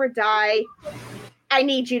I ever die, I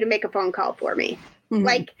need you to make a phone call for me. Mhm.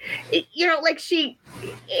 Like,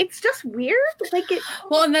 it's just weird. Like,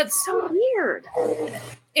 And that's so weird.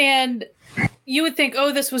 And you would think,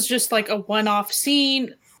 oh, this was just like a one-off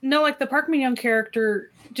scene. No, like, the Park Min-young character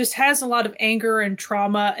just has a lot of anger and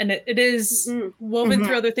trauma, and it is woven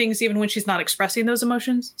through other things, even when she's not expressing those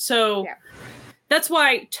emotions. So that's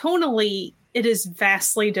why tonally it is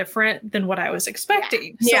vastly different than what I was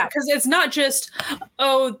expecting. Yeah. Because it's not just,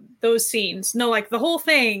 oh, those scenes. No, like, the whole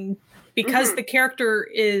thing, because the character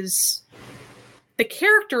is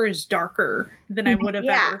darker than I would have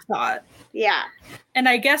ever thought. Yeah. And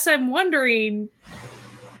I guess I'm wondering,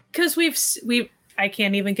 because I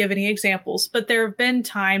can't even give any examples, but there have been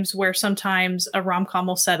times where sometimes a rom-com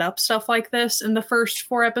will set up stuff like this in the first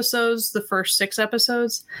 4 episodes, the first 6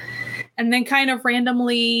 episodes, and then kind of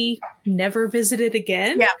randomly never visit it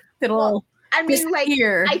again. Yeah. It'll I mean, like,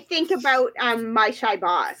 disappear. I think about My Shy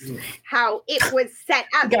Boss, how it was set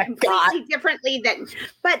up completely differently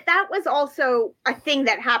but that was also a thing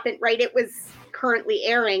that happened, right? It was currently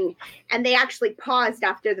airing, and they actually paused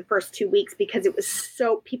after the first 2 weeks because it was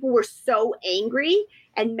people were so angry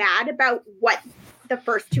and mad about what the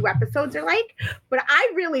first 2 episodes are like. But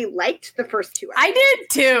I really liked the first 2 episodes. I did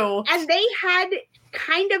too. And they had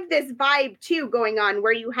kind of this vibe too going on,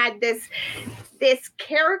 where you had this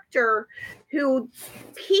character who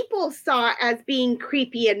people saw as being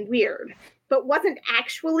creepy and weird, but wasn't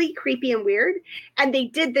actually creepy and weird. And they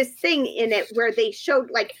did this thing in it where they showed,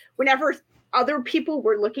 like, whenever other people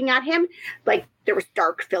were looking at him, like, there was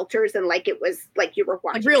dark filters, and, like, it was like you were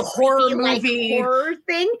watching Like real horror creepy, movie. like, horror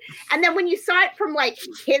thing. And then when you saw it from, like,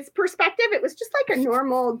 his perspective, it was just like a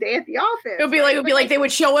normal day at the office. It would be like they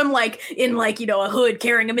would show him, like, in, like, a hood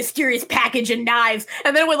carrying a mysterious package and knives,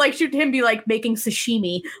 and then it would, like, shoot him be like making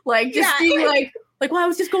sashimi, like, just being like, well, I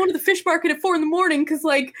was just going to the fish market at 4 a.m. because,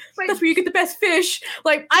 like, that's where you get the best fish.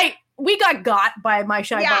 Like, we got by My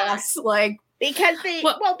Shy Boss, like, because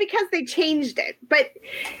they changed it, but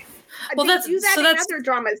they do that in other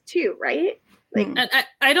dramas too, right? Like, and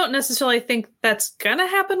I don't necessarily think that's gonna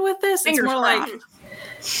happen with this. It's more like,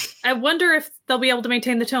 I wonder if they'll be able to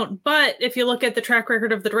maintain the tone. But if you look at the track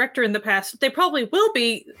record of the director in the past, they probably will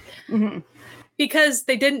be, because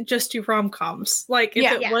they didn't just do rom-coms. Like,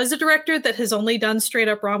 if it was a director that has only done straight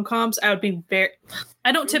up rom-coms, I would be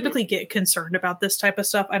I don't typically get concerned about this type of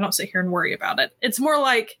stuff. I don't sit here and worry about it. It's more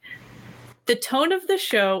like, the tone of the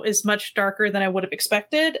show is much darker than I would have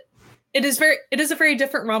expected. It is a very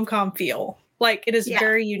different rom-com feel. Like, it is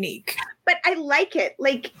very unique. But I like it.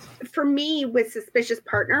 Like, for me, with Suspicious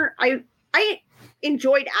Partner, I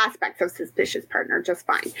enjoyed aspects of Suspicious Partner just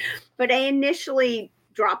fine. But I initially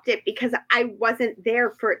dropped it because I wasn't there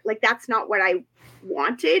for it. Like, that's not what I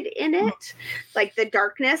wanted in it. Like, the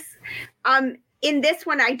darkness. in this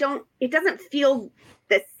one, it doesn't feel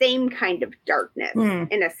the same kind of darkness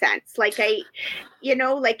in a sense. Like I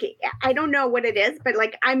don't know what it is, but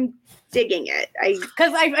like I'm digging it.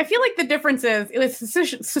 Because I feel like the difference is with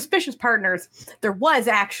Suspicious Partners, there was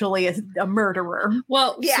actually a murderer.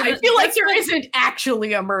 Well, yeah, I feel like there isn't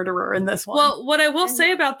actually a murderer in this one. Well, what I will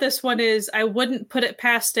say about this one is I wouldn't put it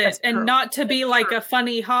past it, and not to be like a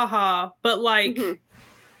funny haha, but like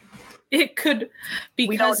it could,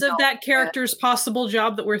 because of that character's possible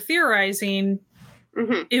job that we're theorizing,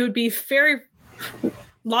 it would be very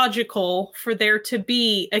logical for there to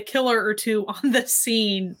be a killer or two on the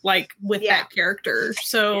scene, like with that character.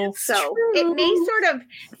 So it may sort of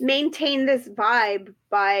maintain this vibe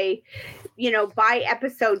by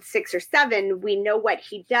episode 6 or 7, we know what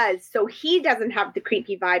he does. So he doesn't have the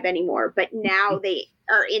creepy vibe anymore, but now they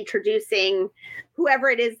are introducing whoever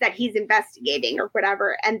it is that he's investigating or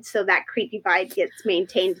whatever. And so that creepy vibe gets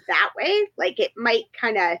maintained that way. Like it might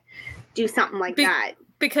kind of do something like that.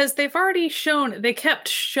 Because they kept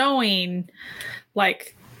showing,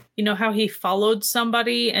 like, how he followed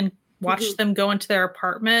somebody and watched them go into their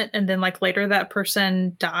apartment, and then like later that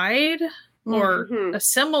person died, or a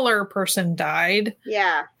similar person died.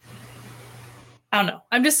 Yeah. I don't know.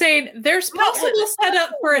 I'm just saying there's possible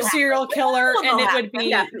setup for a serial killer, and it would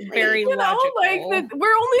be very logical. Like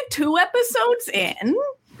we're only 2 episodes in.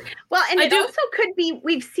 Well, and it also could be,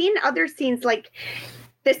 we've seen other scenes, like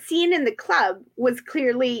the scene in the club was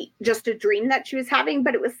clearly just a dream that she was having,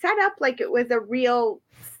 but it was set up like it was a real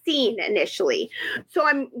scene initially. So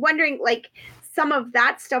I'm wondering, like, some of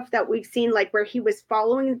that stuff that we've seen, like where he was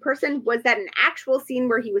following the person, was that an actual scene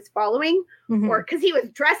where he was following? Or because he was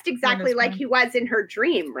dressed exactly like he was in her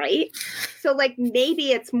dream, right? So like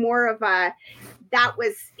maybe it's more of that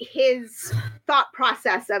was his thought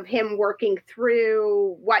process of him working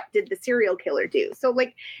through what did the serial killer do. So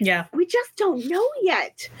like, we just don't know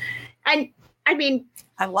yet. And I mean,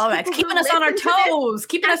 I love it. It's keeping us on our toes,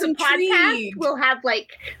 keeping us intrigued. We'll have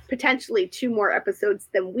like potentially 2 more episodes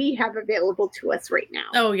than we have available to us right now.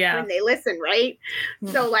 Oh yeah. When they listen, right?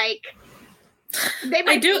 So like, they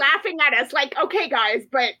might be laughing at us like, okay guys,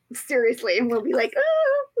 but seriously, and we'll be like,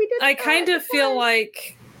 oh, we did. I kind of feel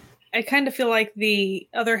like the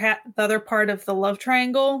other part of the love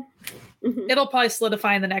triangle, it'll probably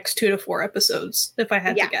solidify in the next 2 to 4 episodes, if I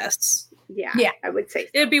had to guess. Yeah, I would say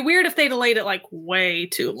so. It'd be weird if they delayed it like way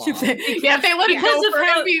too long. If they let it go,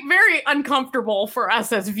 it'd be very uncomfortable for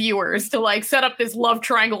us as viewers to like set up this love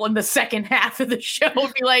triangle in the second half of the show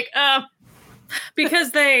and be like, because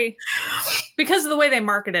of the way they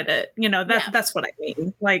marketed it, that's what I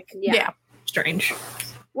mean. Like, strange.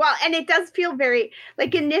 Well, and it does feel very,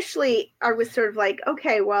 like, initially I was sort of like,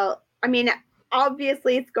 okay, well, I mean,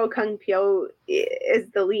 obviously it's Go Kung Pyo is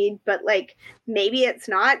the lead, but like maybe it's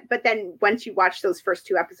not. But then once you watch those first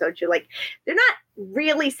 2 episodes, you're like, they're not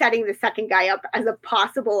really setting the second guy up as a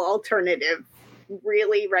possible alternative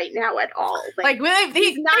really right now at all. Like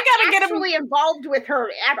he's not actually involved with her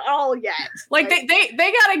at all yet. Like they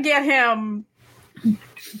gotta get him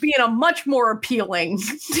being a much more appealing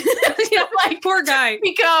like poor guy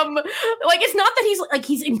become like, it's not that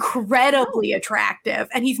he's incredibly attractive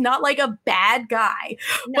and he's not like a bad guy,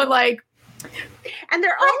 but like, and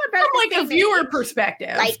they're all about from like a viewer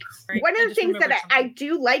perspective. Like one of the things that I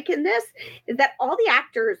do like in this is that all the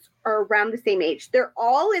actors are around the same age. They're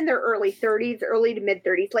all in their early 30s, early to mid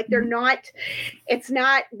 30s. Like they're not, it's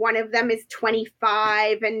not one of them is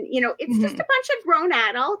 25 and it's just a bunch of grown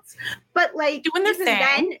adults, but like doing the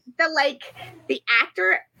thing. Then the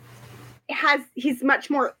actor he's much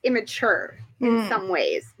more immature in some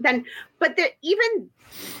ways but even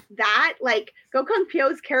that, like Go Kung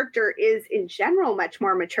Pyo's character is in general much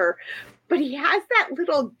more mature, but he has that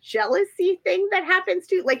little jealousy thing that happens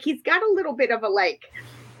too. Like he's got a little bit of a like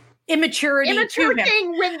immature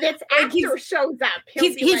thing when this actor shows up.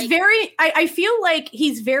 He's very, I feel like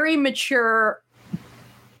he's very mature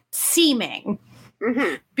seeming.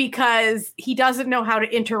 Because he doesn't know how to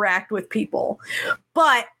interact with people.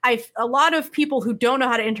 But a lot of people who don't know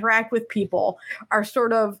how to interact with people are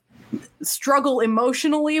sort of struggle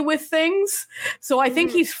emotionally with things. So I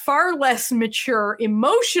think he's far less mature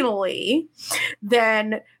emotionally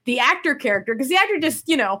than the actor character, because the actor just,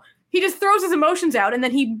 he just throws his emotions out and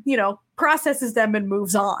then he, processes them and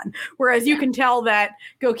moves on. Whereas you can tell that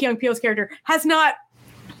Go Kyung Pyo's character has not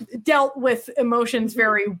dealt with emotions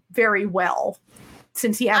very, very well.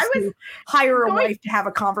 since he has to hire a wife to have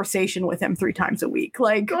a conversation with him 3 times a week.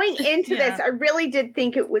 Like going into this, I really did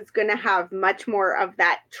think it was going to have much more of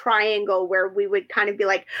that triangle where we would kind of be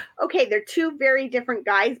like, okay, they're 2 very different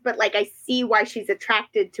guys, but like I see why she's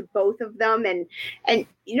attracted to both of them, and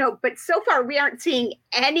you know, but so far we aren't seeing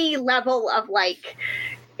any level of like,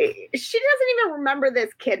 she doesn't even remember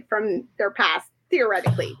this kid from their past.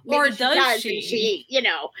 Theoretically, or does she? She, you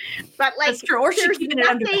know, but like, that's true. Or she's keeping it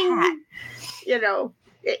under the hat. You know,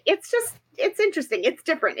 it's interesting. It's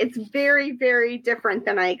different. It's very, very different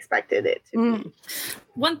than I expected it to be.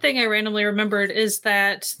 One thing I randomly remembered is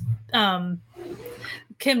that Kim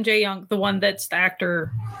Jae-young, the one that's the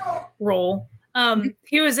actor role,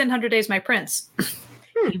 he was in 100 Days My Prince.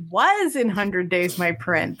 He was in 100 Days My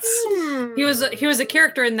Prince. He was a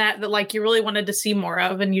character in that like you really wanted to see more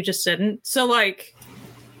of, and you just didn't. So like,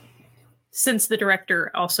 since the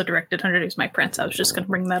director also directed 100 Days My Prince, I was just going to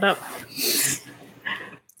bring that up.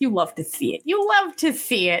 You love to see it. You love to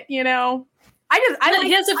see it. You know,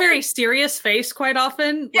 he has a very serious face quite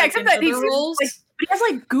often. Yeah, like except that he's roles. Like, he has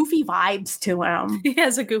like goofy vibes to him. He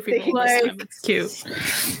has a goofy role this time. It's cute.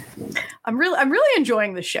 I'm really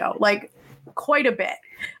enjoying the show. Like, quite a bit.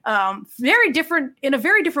 Very different, in a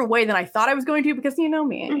very different way than I thought I was going to, because you know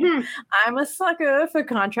me, I'm a sucker for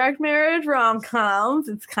contract marriage rom-coms.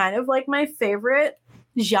 It's kind of like my favorite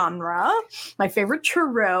genre, my favorite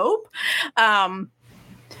trope. But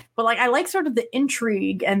like, I like sort of the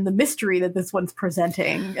intrigue and the mystery that this one's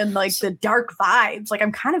presenting, and like the dark vibes. Like,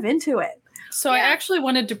 I'm kind of into it. So I actually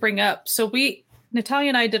wanted to bring up, Natalia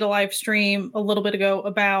and I did a live stream a little bit ago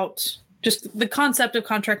about just the concept of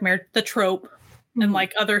contract marriage, the trope, and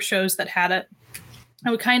like other shows that had it.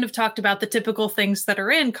 And we kind of talked about the typical things that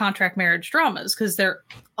are in contract marriage dramas, because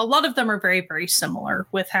a lot of them are very, very similar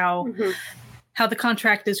with how the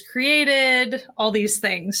contract is created, all these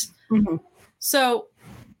things. So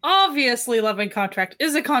obviously Love and Contract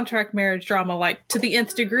is a contract marriage drama, like to the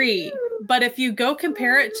nth degree. But if you go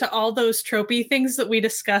compare it to all those tropey things that we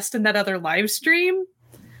discussed in that other live stream,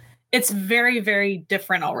 it's very, very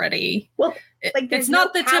different already. Well, like it's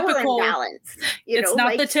not the typical balance. It's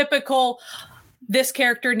not the typical, this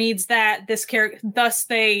character needs that, this character, thus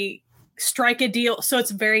they strike a deal. So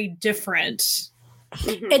it's very different.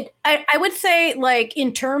 I would say, like,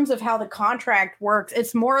 in terms of how the contract works,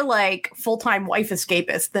 it's more like full-time wife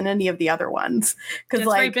escapist than any of the other ones. Because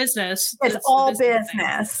like business. It's all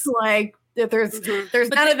business. Like there's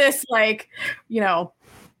none of this, like, you know.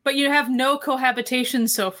 But you have no cohabitation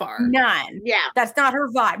so far. None. Yeah. That's not her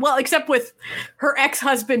vibe. Well, except with her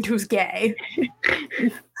ex-husband who's gay.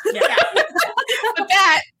 Yeah. But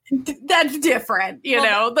that's different, you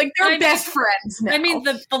know? Like, they're best friends now. I mean,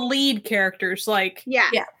 the lead characters, like... Yeah.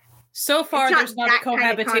 So far, there's not a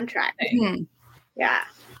cohabitation thing. Yeah.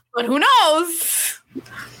 But who knows?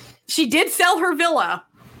 She did sell her villa.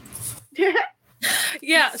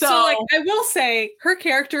 Yeah, so like, I will say, her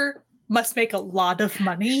character must make a lot of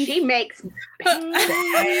money. She makes her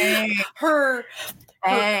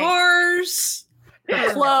cars,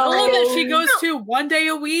 her clothes that she goes to one day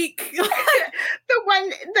a week.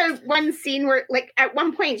 the one scene where, like, at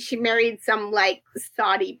one point she married some like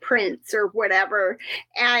Saudi prince or whatever,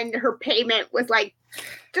 and her payment was like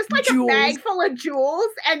just like jewels. A bag full of jewels,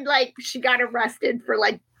 and like she got arrested for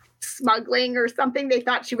like smuggling or something. They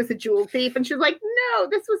thought she was a jewel thief, and she was like, "No,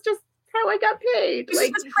 this was just how I got paid.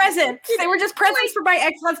 This was presents. They were just presents for my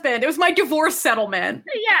ex-husband. It was my divorce settlement."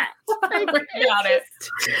 Yeah. Like,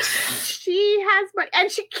 she has money,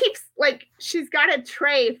 and she keeps, like, she's got a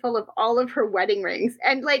tray full of all of her wedding rings.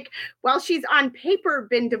 And like, while she's on paper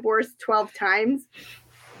been divorced 12 times,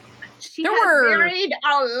 she married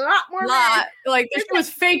a lot more men. Like, this was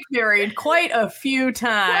fake married quite a few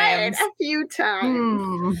times.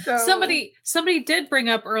 So. Somebody did bring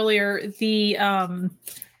up earlier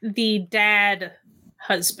the dad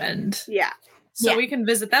husband. Yeah. So we can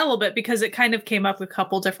visit that a little bit, because it kind of came up a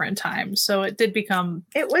couple different times. So it did become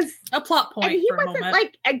a plot point. And he wasn't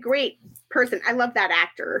like a great person. I love that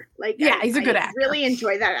actor. Like, he's a good actor. Really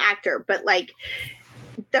enjoy that actor. But like,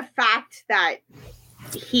 the fact that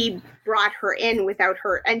he brought her in without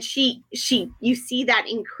her, and you see that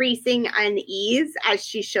increasing unease as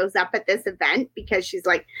she shows up at this event, because she's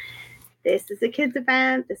like, this is a kid's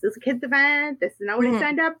event. This is a kid's event. This is not what I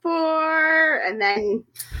signed up for. And then,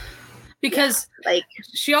 because like,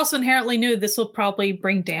 she also inherently knew this will probably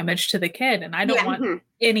bring damage to the kid, and I don't want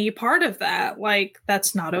any part of that. Like,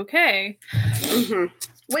 that's not okay.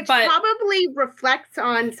 Which probably reflects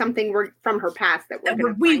on something from her past that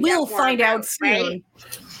we will find out soon. Right?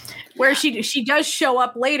 Where she does show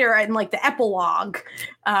up later in like the epilogue.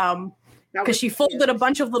 because she folded a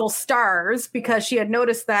bunch of little stars because she had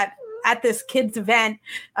noticed that at this kids event,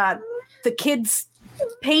 the kids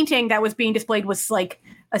painting that was being displayed was like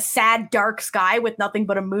a sad, dark sky with nothing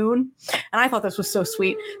but a moon. And I thought this was so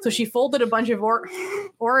sweet. So she folded a bunch of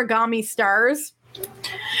origami stars.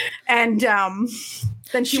 And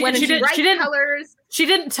then she went into bright colors. She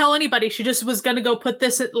didn't tell anybody. She just was going to go put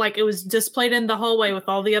this at, like, it was displayed in the hallway with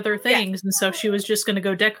all the other things. Yeah. And so she was just going to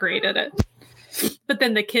go decorate it. But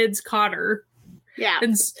then the kids caught her. Yeah.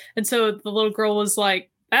 And so the little girl was like,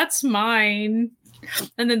 that's mine.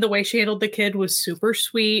 And then the way she handled the kid was super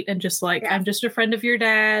sweet and just like, I'm just a friend of your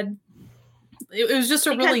dad. It was just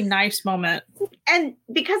a really nice moment. And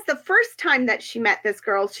because the first time that she met this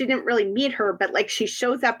girl, she didn't really meet her, but like she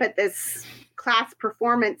shows up at this class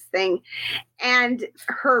performance thing and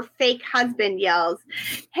her fake husband yells,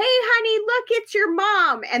 "Hey honey, look, it's your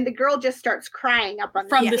mom." And the girl just starts crying up on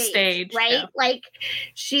the stage, right? Yeah. Like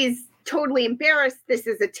she's totally embarrassed. This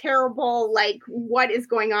is a terrible, like, what is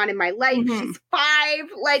going on in my life? Mm-hmm. She's 5,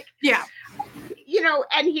 like, yeah, you know,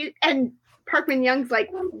 and Park Min Young's like,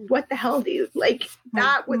 what the hell, dude? Like,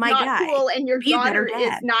 that was not cool, and your daughter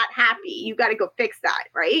is not happy. You got to go fix that,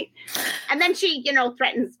 right? And then she, you know,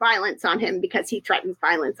 threatens violence on him because he threatens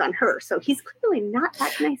violence on her. So he's clearly not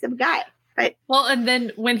that nice of a guy. But well, and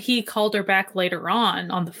then when he called her back later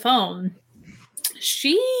on the phone,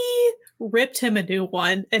 she ripped him a new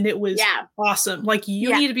one, and it was awesome. Like,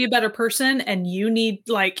 you need to be a better person, and you need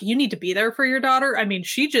to be there for your daughter. I mean,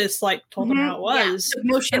 she just like told him how it was.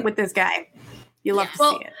 No shit with this guy. You love to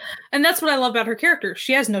see it. And that's what I love about her character.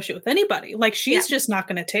 She has no shit with anybody. Like, she's just not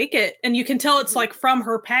going to take it. And you can tell it's like from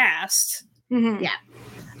her past. Mm-hmm. Yeah.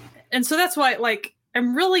 And so that's why, like,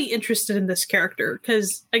 I'm really interested in this character.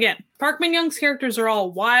 Because, again, Park Min Young's characters are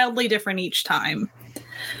all wildly different each time.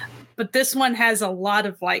 But this one has a lot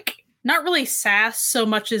of, like, not really sass so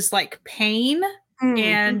much as, like, pain. Mm-hmm.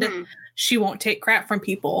 And she won't take crap from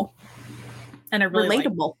people. And I really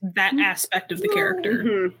relatable like that aspect of the character.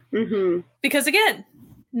 Mm-hmm. Mm-hmm. Because again,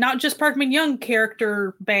 not just Park Min Young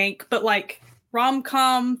character bank, but like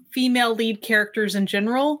rom-com female lead characters in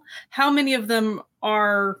general. How many of them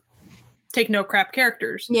are take no crap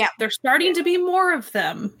characters? Yeah. They're starting to be more of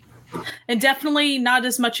them. And definitely not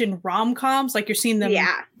as much in rom-coms. Like, you're seeing them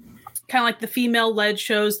kind of like the female-led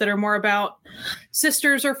shows that are more about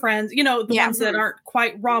sisters or friends. You know, the ones that aren't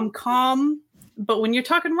quite rom-com. But when you're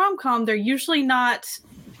talking rom-com, they're usually not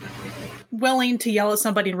willing to yell at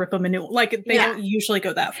somebody and rip them a new one. Like, they don't usually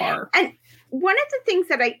go that far. And one of the things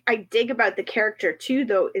that I dig about the character, too,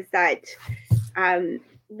 though, is that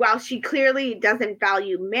while she clearly doesn't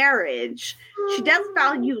value marriage, she does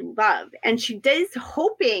value love. And she does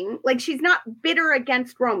hoping, like, she's not bitter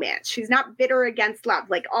against romance. She's not bitter against love.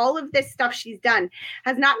 Like, all of this stuff she's done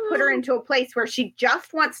has not put her into a place where she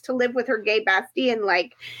just wants to live with her gay bestie and,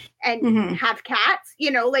 like, and have cats,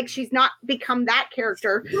 you know, like, she's not become that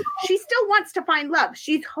character. She still wants to find love.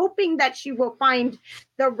 She's hoping that she will find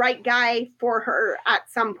the right guy for her at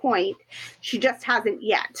some point. She just hasn't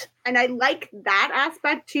yet. And I like that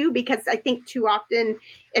aspect too, because I think too often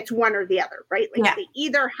it's one or the other, right? Like, they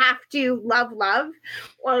either have to love,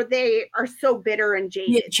 or they are so bitter and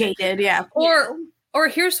jaded. Or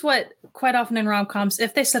here's what, quite often in rom-coms,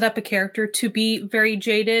 if they set up a character to be very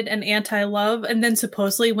jaded and anti-love, and then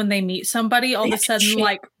supposedly when they meet somebody, all of a sudden,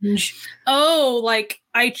 like,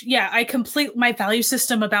 I complete my value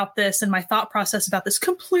system about this and my thought process about this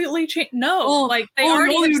completely changed. No, they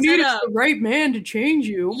already all you need is the right man to change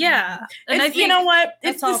you. Yeah. And I think, you know what?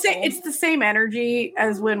 It's the same energy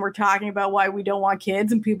as when we're talking about why we don't want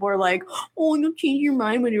kids, and people are like, "Oh, you'll change your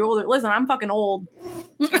mind when you're older." Listen, I'm fucking old.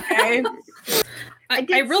 Okay.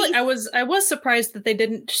 I was surprised that they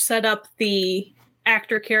didn't set up the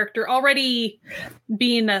actor character already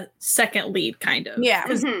being a second lead, kind of. Yeah.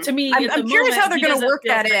 Because to me, I'm curious how they're going to work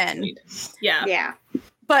that in. Lead. Yeah. Yeah.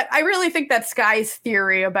 But I really think that Sky's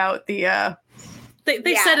theory about the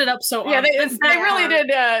they set it up so they really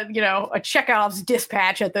did a Chekhov's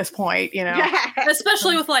dispatch at this point, you know.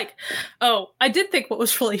 Especially with like, I did think what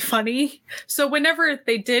was really funny. So whenever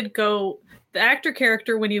they did go, the actor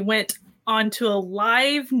character, when he went onto a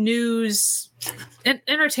live news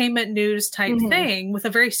entertainment news type thing with a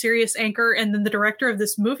very serious anchor, and then the director of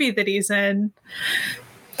this movie that he's in,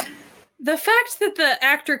 the fact that the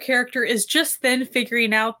actor character is just then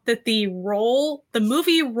figuring out that the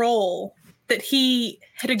movie role that he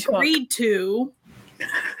had agreed to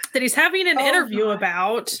that he's having an interview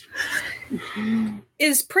about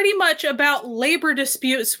is pretty much about labor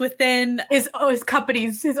disputes within his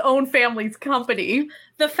company's, his own family's company.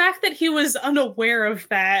 The fact that he was unaware of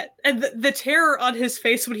that and the terror on his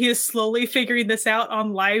face when he is slowly figuring this out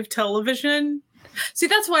on live television. See,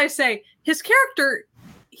 that's why I say his character,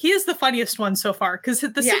 he is the funniest one so far because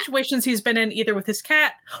the situations he's been in, either with his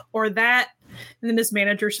cat or that, and then his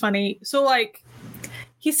manager's funny. So, like,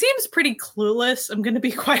 he seems pretty clueless. I'm going to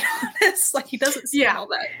be quite honest. Like, he doesn't seem all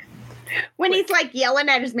that. When he's like yelling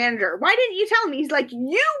at his manager, why didn't you tell me? He's like, you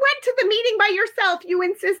went to the meeting by yourself. You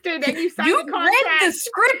insisted and you signed the contract. You read the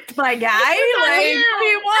script, my guy. Like, what do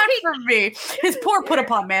you want from me? His poor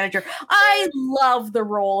put-upon manager. I love the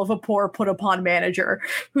role of a poor put-upon manager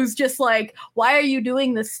who's just like, why are you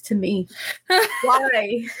doing this to me?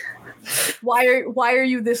 Why? Why are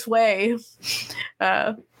you this way?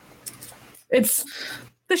 It's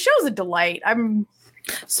the show's a delight.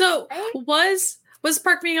 So was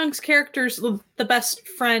Park Min-young's character the best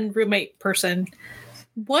friend, roommate person?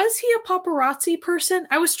 Was he a paparazzi person?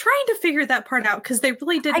 I was trying to figure that part out because they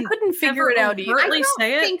really didn't. I couldn't figure it out either. I don't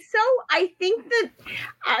think so. I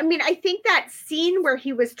think that scene where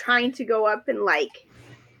he was trying to go up and like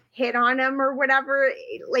hit on him or whatever,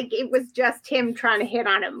 like it was just him trying to hit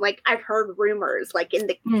on him. Like I've heard rumors, like in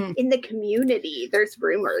the community, there's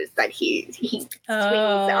rumors that he swings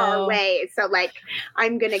our way. So like,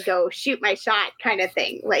 I'm gonna go shoot my shot, kind of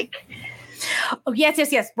thing. Like, oh yes,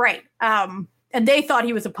 right. And they thought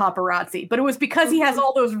he was a paparazzi, but it was because he has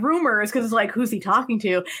all those rumors. Because it's like, who's he talking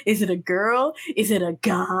to? Is it a girl? Is it a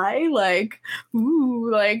guy? Like,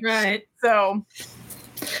 ooh, like right. So,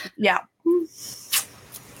 yeah.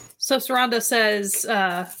 So Saranda says,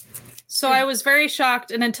 so I was very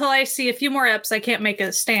shocked, and until I see a few more eps, I can't make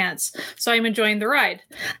a stance. So I'm enjoying the ride.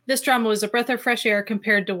 This drama was a breath of fresh air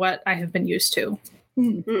compared to what I have been used to.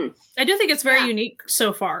 Mm-hmm. I do think it's very unique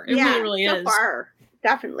so far. It really is. So far,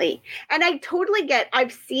 definitely. And I totally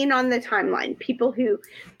I've seen on the timeline people who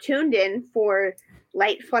tuned in for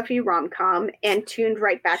light, fluffy rom-com and tuned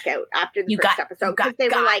right back out after the first episode because they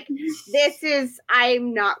were like,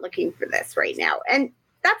 I'm not looking for this right now. And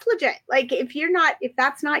that's legit. Like if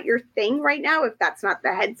that's not your thing right now, if that's not the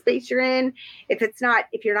headspace you're in, if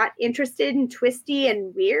you're not interested in twisty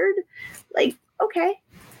and weird, like, okay,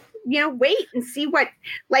 wait and see what,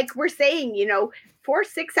 like we're saying,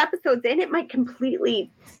 4-6 episodes in, it might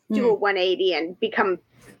completely do a 180 and become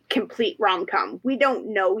complete rom-com. We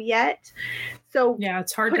don't know yet. So yeah,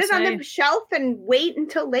 it's hard to say. Put it on the shelf and wait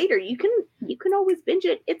until later. You can always binge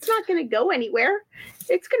it. It's not going to go anywhere.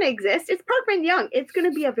 It's going to exist. It's Park Min-young. It's going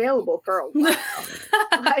to be available for a while.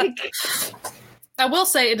 Like, I will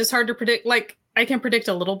say it is hard to predict. Like, I can predict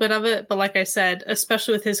a little bit of it, but like I said,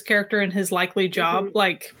 especially with his character and his likely job,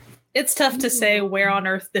 like, it's tough to say where on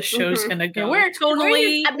earth this show's going to go. Where are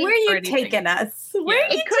you taking us?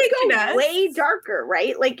 It could go way darker,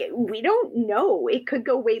 right? Like, we don't know. It could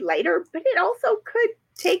go way lighter, but it also could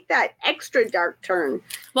take that extra dark turn.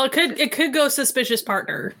 Well, it could go suspicious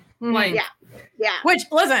partner. Mm-hmm. Like, yeah. Which,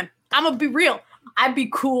 listen, I'm gonna be real. I'd be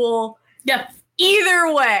cool. Yeah.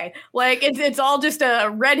 Either way, like it's all just a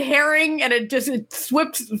red herring, and it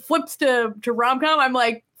flips to rom-com. I'm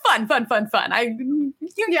like, fun.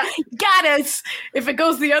 You got us. If it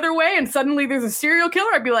goes the other way and suddenly there's a serial killer,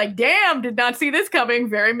 I'd be like, damn, did not see this coming.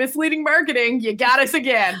 Very misleading marketing. You got us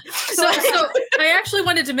again. So I actually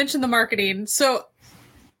wanted to mention the marketing. So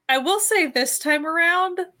I will say this time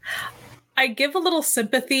around, I give a little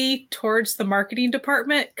sympathy towards the marketing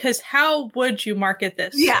department because how would you market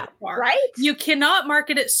this? Yeah, so far? Right? You cannot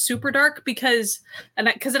market it super dark because I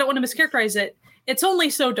don't want to mischaracterize it. It's only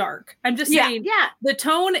so dark. I'm just saying the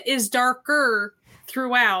tone is darker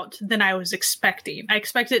throughout than I was expecting. I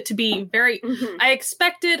expected it to be very... Mm-hmm. I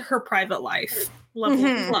expected her private life level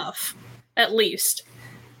of fluff, at least.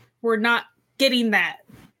 We're not getting that.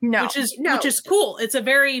 No. Which is cool. It's a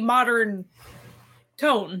very modern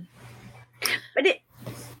tone. But it...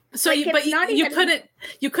 So you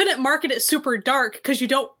couldn't market it super dark because you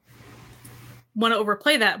don't want to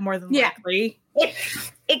overplay that more than likely.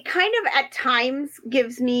 It kind of at times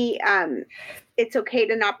gives me it's okay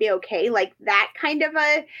to not be okay, like that kind of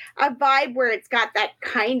a vibe where it's got that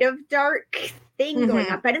kind of dark thing going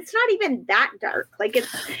on, but it's not even that dark. Like it's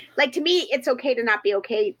like, to me, It's Okay to Not Be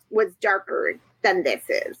Okay was darker than this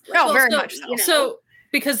is. Like, very much so. So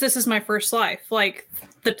because this is my first life, like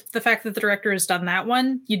the fact that the director has done that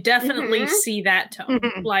one, you definitely see that tone,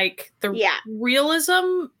 like the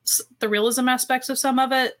realism aspects of some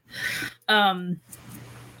of it, and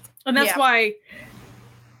that's why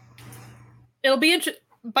it'll be interesting.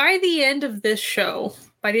 By the end of this show,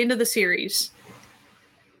 by the end of the series,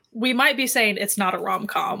 we might be saying it's not a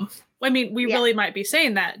rom-com. I mean, we really might be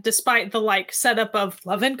saying that, despite the like setup of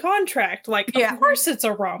Love and Contract. Like, of course it's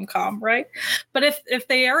a rom-com, right? But if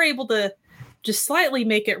they are able to just slightly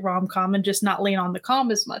make it rom-com and just not lean on the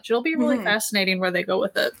com as much, it'll be really fascinating where they go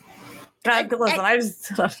with it. Listen, I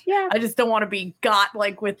just don't want to be got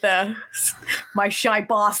like with my shy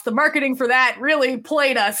boss. The marketing for that really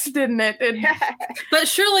played us, didn't it? But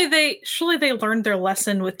surely they learned their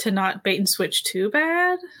lesson with to not bait and switch too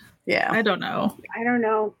bad. Yeah, I don't know.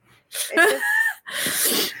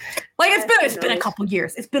 It's been a couple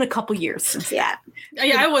years. It's been a couple years since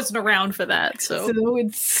I wasn't around for that, so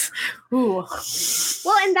it's well,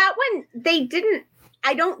 and that one they didn't.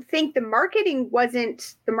 I don't think the marketing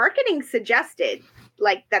suggested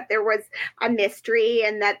like that there was a mystery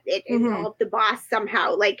and that it involved the boss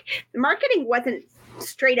somehow. Like the marketing wasn't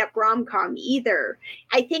straight up rom-com either.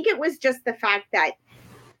 I think it was just the fact that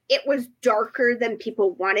it was darker than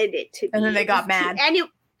people wanted it to be. And then they got mad.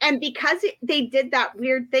 And because they did that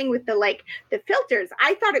weird thing with the filters,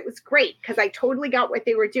 I thought it was great because I totally got what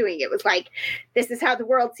they were doing. It was like, this is how the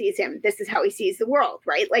world sees him. This is how he sees the world,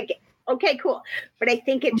 right? Like, okay, cool. But I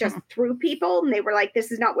think it just threw people and they were like,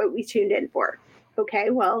 this is not what we tuned in for. Okay,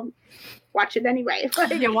 well, watch it anyway.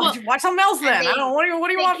 Watch something else then. I don't. What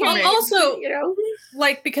do you want from me? Also,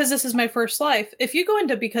 like, because this is my first life. If you go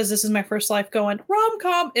into because this is my first life going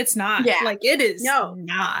rom-com, it's not. Yeah. Like it is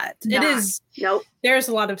not. It is. Nope. There's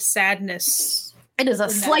a lot of sadness. It is a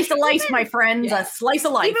slice of life, my friends. Yeah. A slice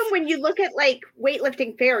of life. Even when you look at like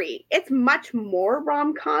Weightlifting Fairy, it's much more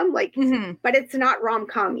rom-com. Like, but it's not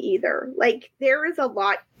rom-com either. Like there is a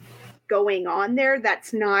lot going on there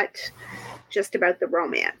that's not just about the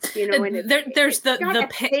romance, and there's the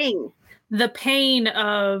pain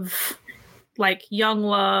of like young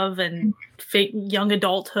love and young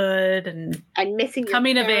adulthood and missing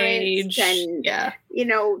coming of age and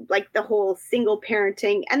like the whole single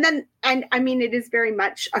parenting and I mean it is very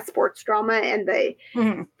much a sports drama and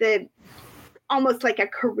the almost like a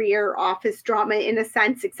career office drama in a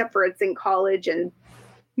sense, except for it's in college and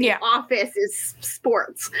office is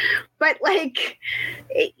sports, but like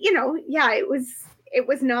it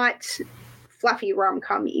was not fluffy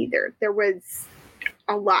rom-com either. There was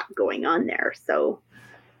a lot going on there. So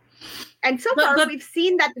far we've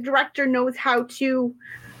seen that the director knows how to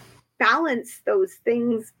balance those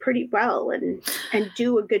things pretty well and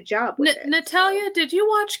do a good job with it. Natalia, did you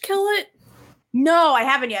watch Kill It? No, I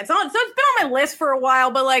haven't yet. So it's been on my list for a while,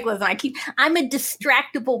 but like, listen, I'm a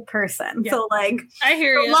distractible person. Yeah. So like, I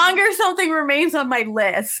hear the longer something remains on my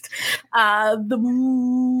list, the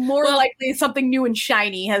more likely something new and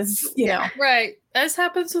shiny has, Right. As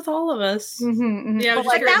happens with all of us. Yeah, but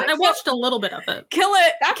I watched a little bit of it. Kill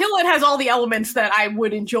It has all the elements that I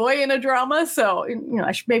would enjoy in a drama. So,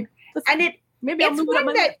 I should maybe, I'll move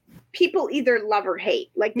it that people either love or hate.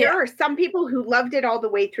 Like there are some people who loved it all the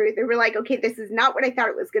way through. They were like, okay, this is not what I thought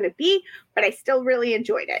it was going to be, but I still really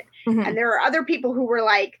enjoyed it. And there are other people who were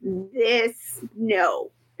like, this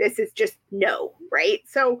is just no. Right.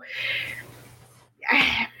 So,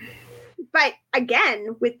 but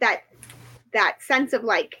again, with that sense of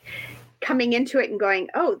like coming into it and going,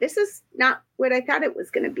 oh, this is not what I thought it was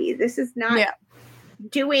going to be. This is not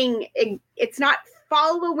it's not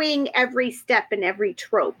following every step and every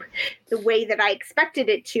trope the way that I expected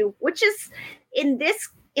it to, which is in this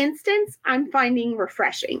instance, I'm finding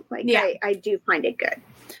refreshing. Like I do find it good.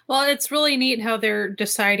 Well, it's really neat how they're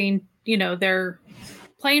deciding, they're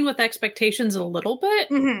playing with expectations a little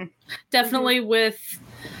bit. Definitely with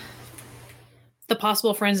the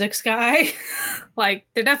possible forensics guy. Like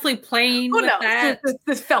they're definitely playing with that.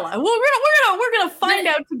 This fella. Well, we're gonna find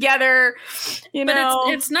out together. But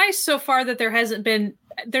it's nice so far that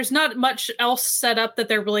there's not much else set up that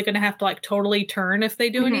they're really gonna have to like totally turn if they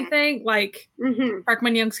do anything. Like Park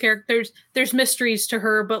Min Young's character, there's mysteries to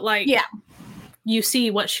her, but like you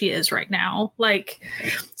see what she is right now. Like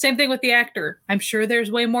same thing with the actor. I'm sure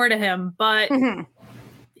there's way more to him, but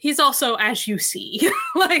he's also, as you see,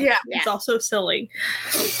 he's also silly.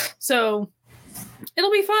 So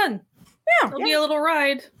it'll be fun. Yeah. It'll be a little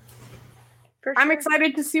ride. Sure. I'm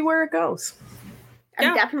excited to see where it goes.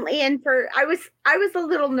 I'm definitely in for. I was a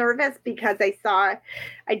little nervous because I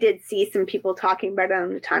did see some people talking about it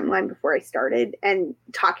on the timeline before I started and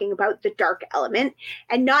talking about the dark element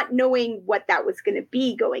and not knowing what that was going to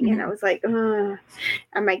be going in. I was like, am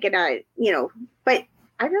I gonna, but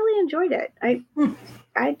I really enjoyed it.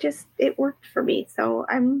 It worked for me. So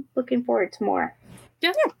I'm looking forward to more.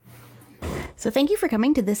 Yeah. So thank you for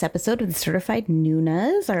coming to this episode of the Certified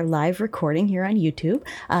Nunas, our live recording here on YouTube.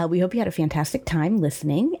 We hope you had a fantastic time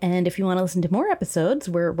listening. And if you want to listen to more episodes,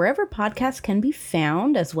 we're wherever podcasts can be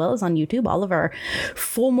found, as well as on YouTube, all of our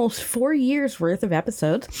almost 4 years worth of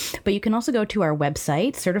episodes. But you can also go to our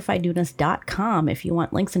website, certifiednunas.com, if you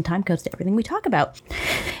want links and time codes to everything we talk about.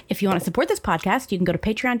 If you want to support this podcast, you can go to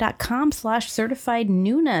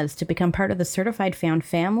patreon.com/certifiednunas to become part of the Certified Found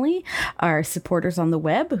family, our supporters on the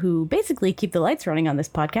web who basically keep the lights running on this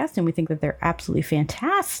podcast, and we think that they're absolutely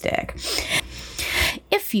fantastic.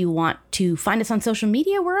 If you want to find us on social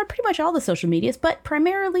media, we're on pretty much all the social medias, but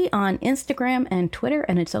primarily on Instagram and Twitter,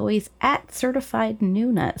 and it's always at Certified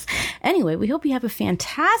Nunas. Anyway, we hope you have a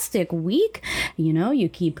fantastic week. You know, you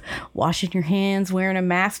keep washing your hands, wearing a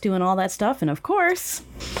mask, doing all that stuff, and of course,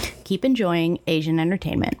 keep enjoying Asian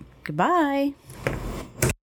entertainment. Goodbye.